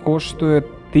 тисяч коштує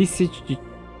 1000...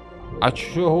 А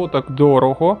чого так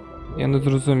дорого? Я не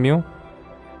зрозумів.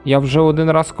 Я вже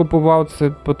один раз купував це,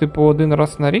 по типу один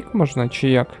раз на рік можна, чи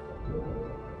як?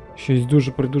 Щось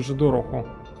дуже дорого.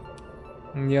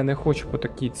 Я не хочу по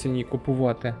такій ціні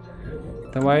купувати.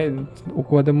 Давай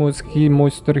укладемо з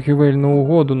кимось торгівельну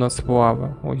угоду на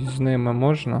сплави. Ось з ними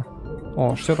можна.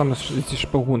 О, що там зі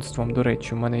шпигунством, до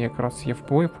речі, у мене якраз є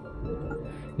вплив.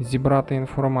 Зібрати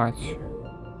інформацію.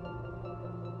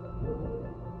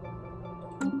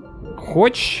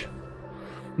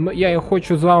 Я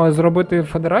хочу з вами зробити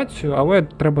федерацію, але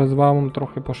треба з вами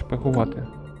трохи пошпигувати.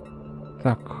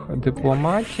 Так,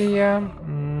 дипломатія.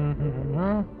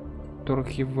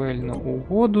 Торгівельну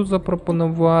угоду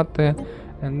запропонувати.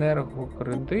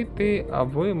 Енергокредити, а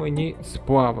ви мені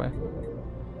сплави.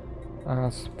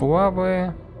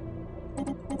 Сплави.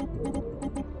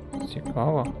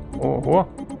 Цікаво. Ого.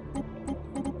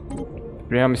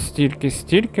 Прям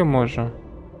стільки можу.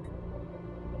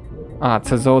 А,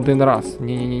 це за один раз.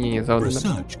 Ні, за один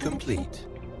раз.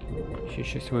 Ще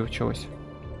щось вивчилось.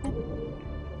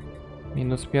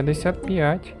 Мінус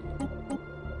 55.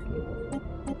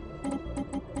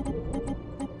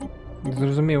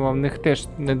 Зрозуміло, в них теж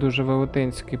не дуже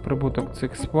велетенський прибуток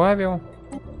цих сплавів.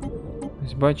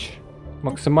 Ось бач,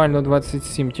 максимально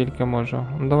 27 тільки можу.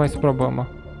 Ну давай спробуємо.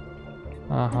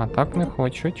 Ага, так не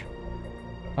хочуть.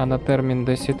 А на термін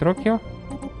 10 років?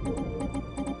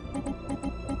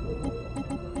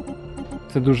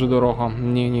 Це дуже дорого.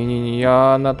 Ні,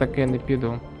 я на таке не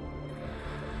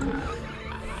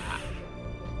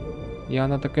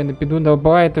піду.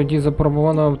 Давай тоді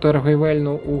запропонуємо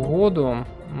торгівельну угоду.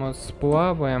 Ми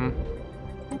сплаваємо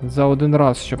за один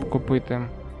раз, щоб купити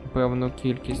певну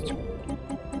кількість.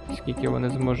 Скільки вони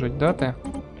зможуть дати.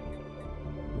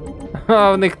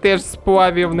 А в них теж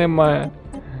сплавів немає.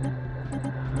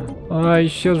 Ай,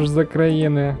 що ж за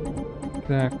країни?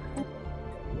 Так.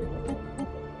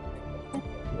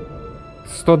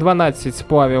 112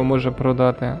 сплавів може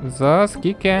продати. За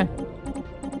скільки?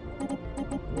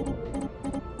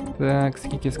 Так,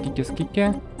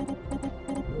 скільки?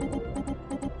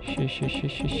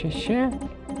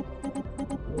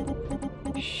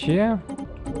 Ще.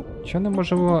 Чого не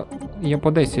можу? Я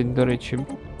по 10, до речі.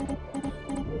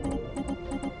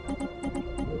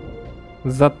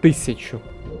 За 1000.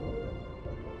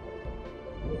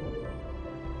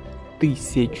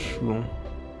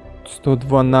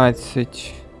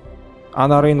 112. А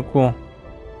на ринку?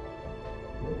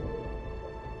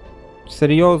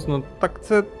 Серйозно? Так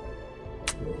це...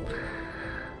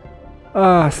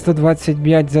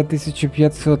 125 за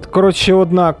 1500. Коротше,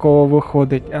 однаково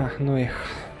виходить. Ну їх.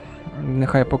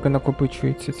 Нехай поки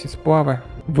накопичуються ці сплави.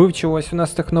 Вивчилась у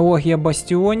нас технологія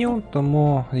бастіонів,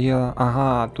 тому є...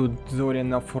 Ага, тут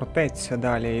зоряна фортеця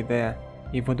далі йде.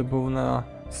 І видобувна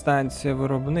станція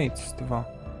виробництва.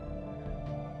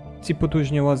 Ці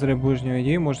потужні лазери ближньої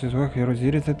дії можуть зверху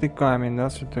розрізати камінь,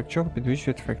 наслідок чого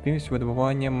підвищують ефективність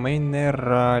видобування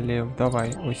мінералів.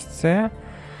 Давай, ось це.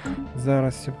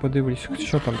 Зараз я подивлюсь,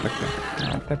 що там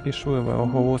таке. Та пішли ви,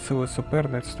 оголосили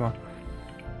суперництво.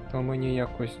 То мені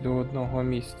якось до одного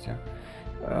місця.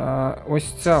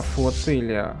 Ось ця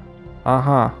флотилія.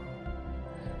 Ага.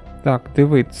 Так,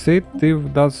 диви, ти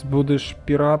в нас будеш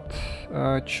пірат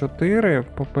 4,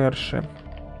 по-перше.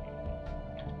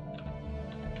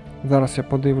 Зараз я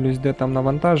подивлюсь, де там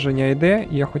навантаження йде.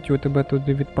 Я хотів тебе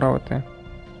туди відправити.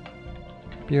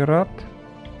 Пірат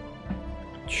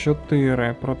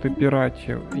 4 проти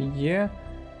піратів є.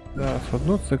 Зараз,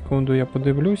 одну секунду, я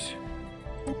подивлюсь.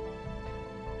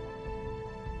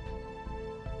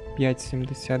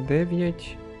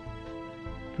 5,79.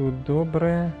 Тут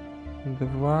добре.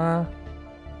 2.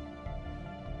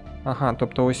 Ага,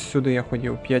 тобто ось сюди я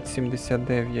ходив.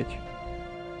 5,79.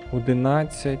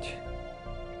 11.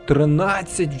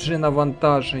 13 вже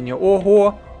навантаження.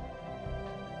 Ого!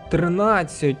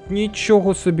 13!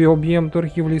 Нічого собі, об'єм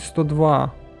торгівлі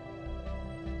 102.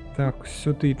 Так,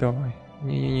 сюди давай.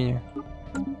 Ні-ні-ні.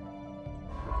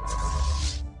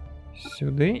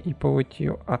 Сюди і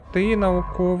полетів. А ти,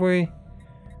 науковий,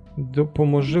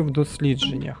 допоможи в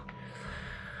дослідженнях.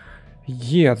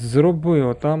 Є,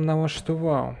 зробив, там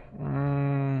налаштував.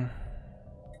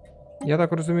 Я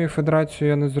так розумію, федерацію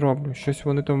я не зроблю. Щось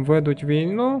вони там ведуть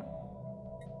війну.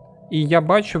 І я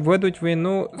бачу, ведуть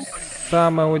війну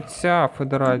саме оця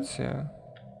федерація.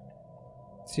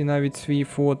 Ці навіть свої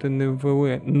флоти не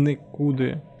ввели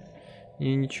нікуди.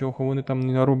 І нічого вони там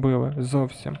не наробили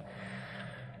зовсім.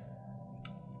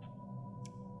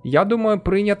 Я думаю,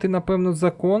 прийняти, напевно,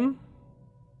 закон,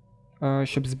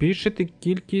 щоб збільшити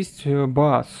кількість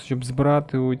баз, щоб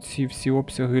збирати оці всі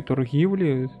обсяги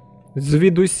торгівлі.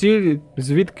 Звідусіль,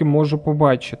 звідки можу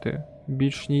побачити.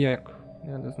 Більш ніяк.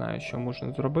 Я не знаю, що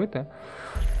можна зробити.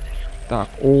 Так,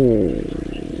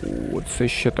 це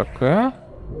ще таке.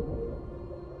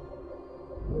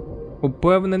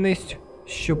 Упевненість,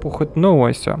 що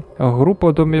похитнулася.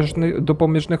 Група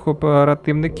допоміжних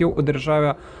оперативників у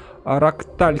державі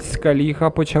Рактальська ліга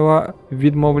почала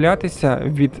відмовлятися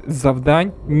від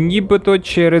завдань, нібито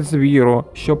через віру,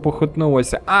 що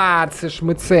похитнулося. Це ж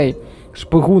ми цей.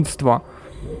 Шпигунство.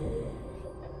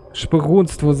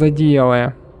 Шпигунство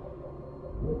задіяли.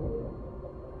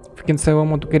 В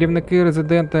кінцевому керівники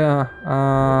резидента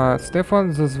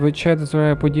Стефан зазвичай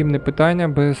дозволяє подібне питання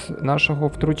без нашого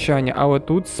втручання, але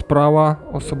тут справа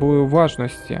особливої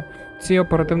уважності. Ці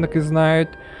оперативники знають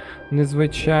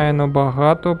незвичайно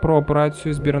багато про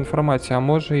операцію збір інформації, а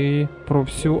може і про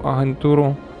всю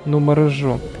агентурну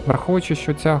мережу. Враховуючи,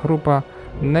 що ця група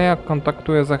не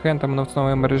контактує з агентами на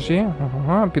основі мережі,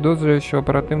 підозрює, що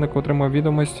оперативник отримує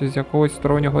відомості з якогось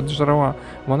стороннього джерела.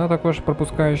 Вона також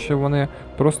припускає, що вони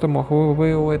просто могли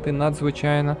виявити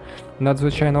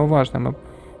надзвичайно уважними.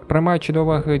 Приймаючи до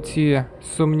уваги ці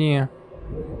сумні,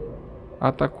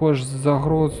 а також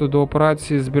загрозу до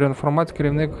операції збір інформації,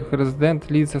 керівник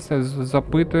резидент Ліса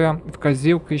запитує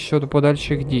вказівки щодо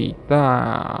подальших дій.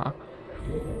 Так.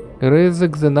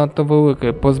 Ризик занадто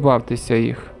великий, позбавтеся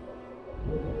їх.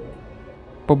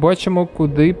 Побачимо,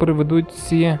 куди приведуть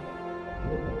ці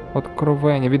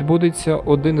откровення. Відбудеться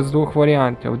один із двох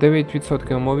варіантів.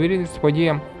 9% ймовірність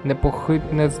подія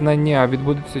непохитне знання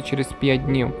відбудеться через 5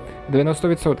 днів.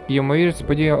 90% ймовірність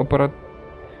подія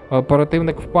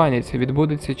оперативник в паніці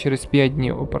відбудеться через 5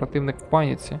 днів. Оперативник в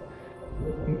паніці.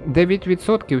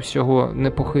 9% всього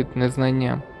непохитне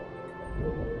знання.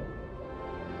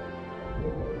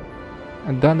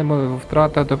 Даними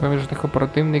втрата допоміжних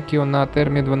оперативників на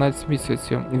термін 12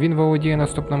 місяців. Він володіє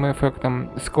наступними ефектами.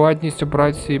 Складність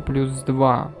операції плюс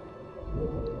 2.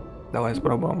 Давай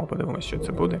спробуємо, подивимося, що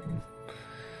це буде.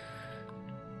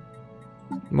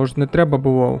 Може, не треба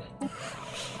було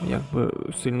якби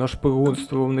сильно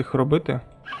шпигунство в них робити?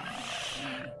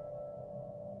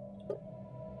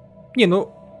 Ні, ну,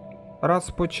 раз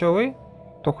почали,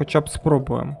 то хоча б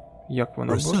спробуємо, як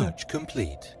воно буде.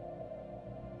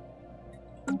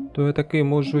 То я такий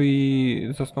можу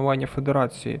і заснування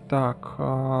федерації. Так,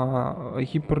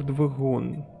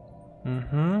 гіпердвигун.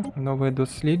 Угу. Нове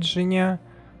дослідження.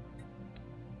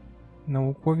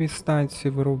 Наукові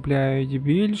станції виробляють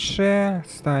більше.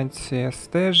 Станція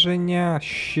стеження,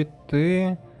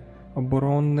 щити,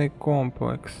 оборонний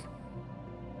комплекс.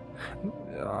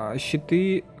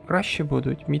 Щити краще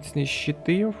будуть. Міцність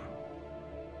щитів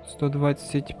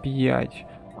 125.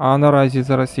 А наразі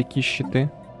зараз які щити?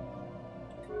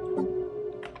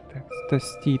 Так,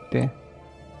 стійте.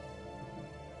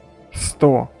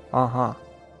 100. Ага.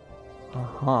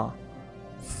 Ага.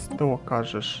 100,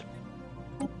 кажеш.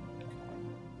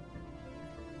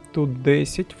 Тут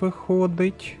 10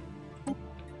 виходить.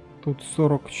 Тут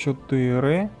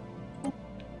 44.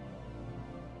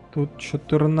 Тут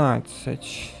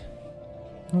 14.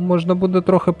 Ну, можна буде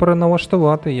трохи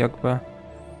переналаштувати, якби.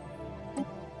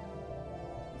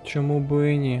 Чому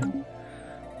би і ні?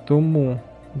 Тому,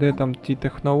 де там ті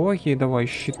технології, давай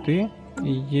щити.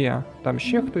 Є. Там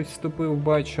ще хтось вступив,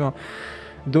 бачу.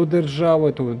 До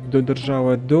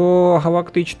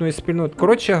галактичної спільноти.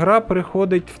 Коротше, гра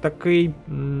переходить в такий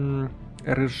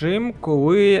режим,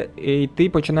 коли ти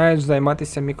починаєш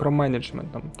займатися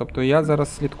мікроменеджментом. Тобто я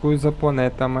зараз слідкую за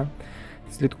планетами,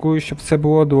 слідкую, щоб все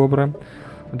було добре.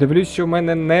 Дивлюсь, що в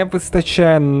мене не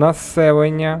вистачає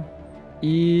населення,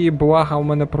 і блага в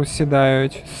мене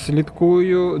просідають.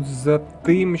 Слідкую за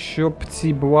тим, щоб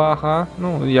ці блага,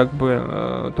 ну, якби,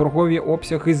 торгові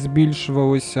обсяги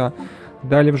збільшувалися.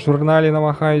 Далі в журналі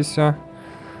намагаюся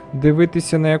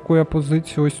дивитися, на яку я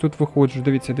позицію ось тут виходжу.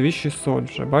 Дивіться, 2600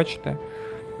 вже, бачите?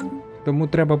 Тому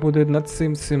треба буде над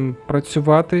цим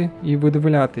працювати і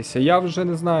видивлятися. Я вже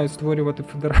не знаю, створювати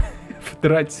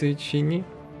федерацію чи ні.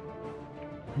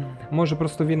 Може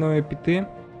просто війною піти.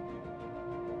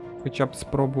 Хоча б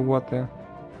спробувати.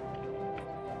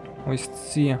 Ось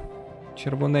ці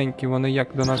червоненькі, вони як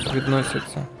до нас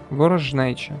відносяться?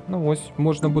 Ворожнеча. Ну ось,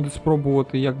 можна буде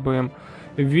спробувати якби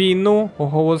війну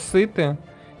оголосити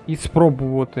і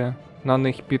спробувати на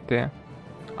них піти.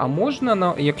 А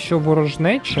можна, якщо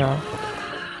ворожнеча,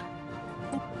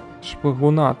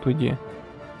 шпигуна тоді?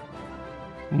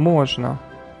 Можна.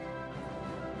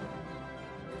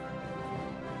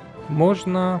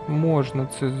 Можна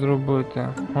це зробити.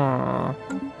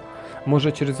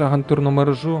 Може через агентурну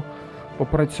мережу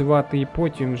попрацювати і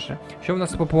потім вже. Що в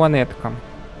нас по планеткам?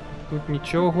 Тут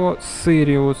нічого.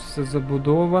 Сиріус все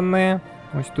забудоване.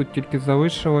 Ось тут тільки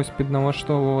залишилось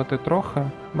підналаштовувати трохи.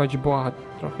 Бач, блага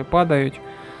трохи падають.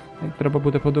 Треба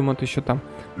буде подумати, що там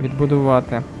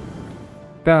відбудувати.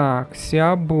 Так,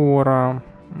 Сіабора.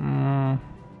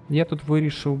 Я тут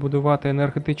вирішив будувати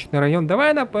енергетичний район.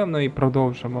 Давай, напевно, і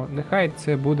продовжимо. Нехай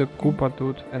це буде купа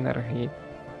тут енергії.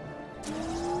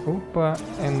 Купа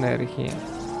енергії.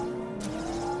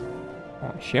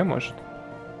 О, ще може.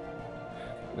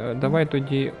 Давай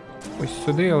тоді ось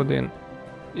сюди один.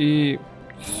 І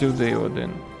сюди один.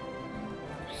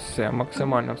 Все,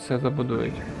 максимально все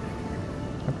забудують.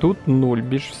 А тут 0,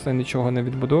 більш все нічого не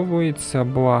відбудовується,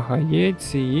 блага є,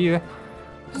 ці є,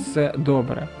 все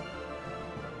добре.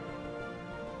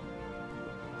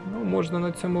 Ну, можна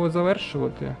на цьому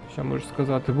завершувати, що можу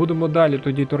сказати. Будемо далі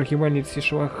тоді торгівельні ці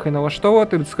шляхи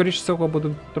налаштовувати, скоріше всього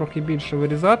буду трохи більше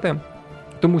вирізати.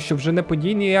 Тому що вже не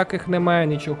подій ніяких немає,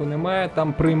 нічого немає,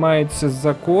 там приймаються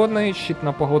закони, щит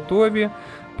на поготові,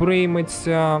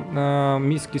 прийметься,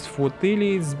 міськість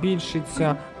флотилії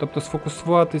збільшиться, тобто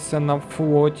сфокусуватися на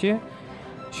флоті,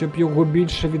 щоб його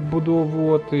більше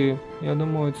відбудовувати. Я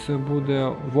думаю, це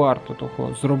буде варто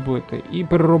того зробити. І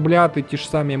переробляти ті ж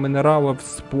самі мінерали в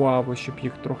сплави, щоб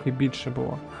їх трохи більше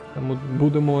було. Тому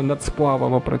будемо над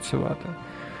сплавами працювати.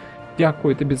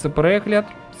 Дякую тобі за перегляд,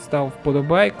 став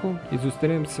вподобайку і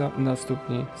зустрінемося в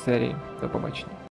наступній серії. До побачення.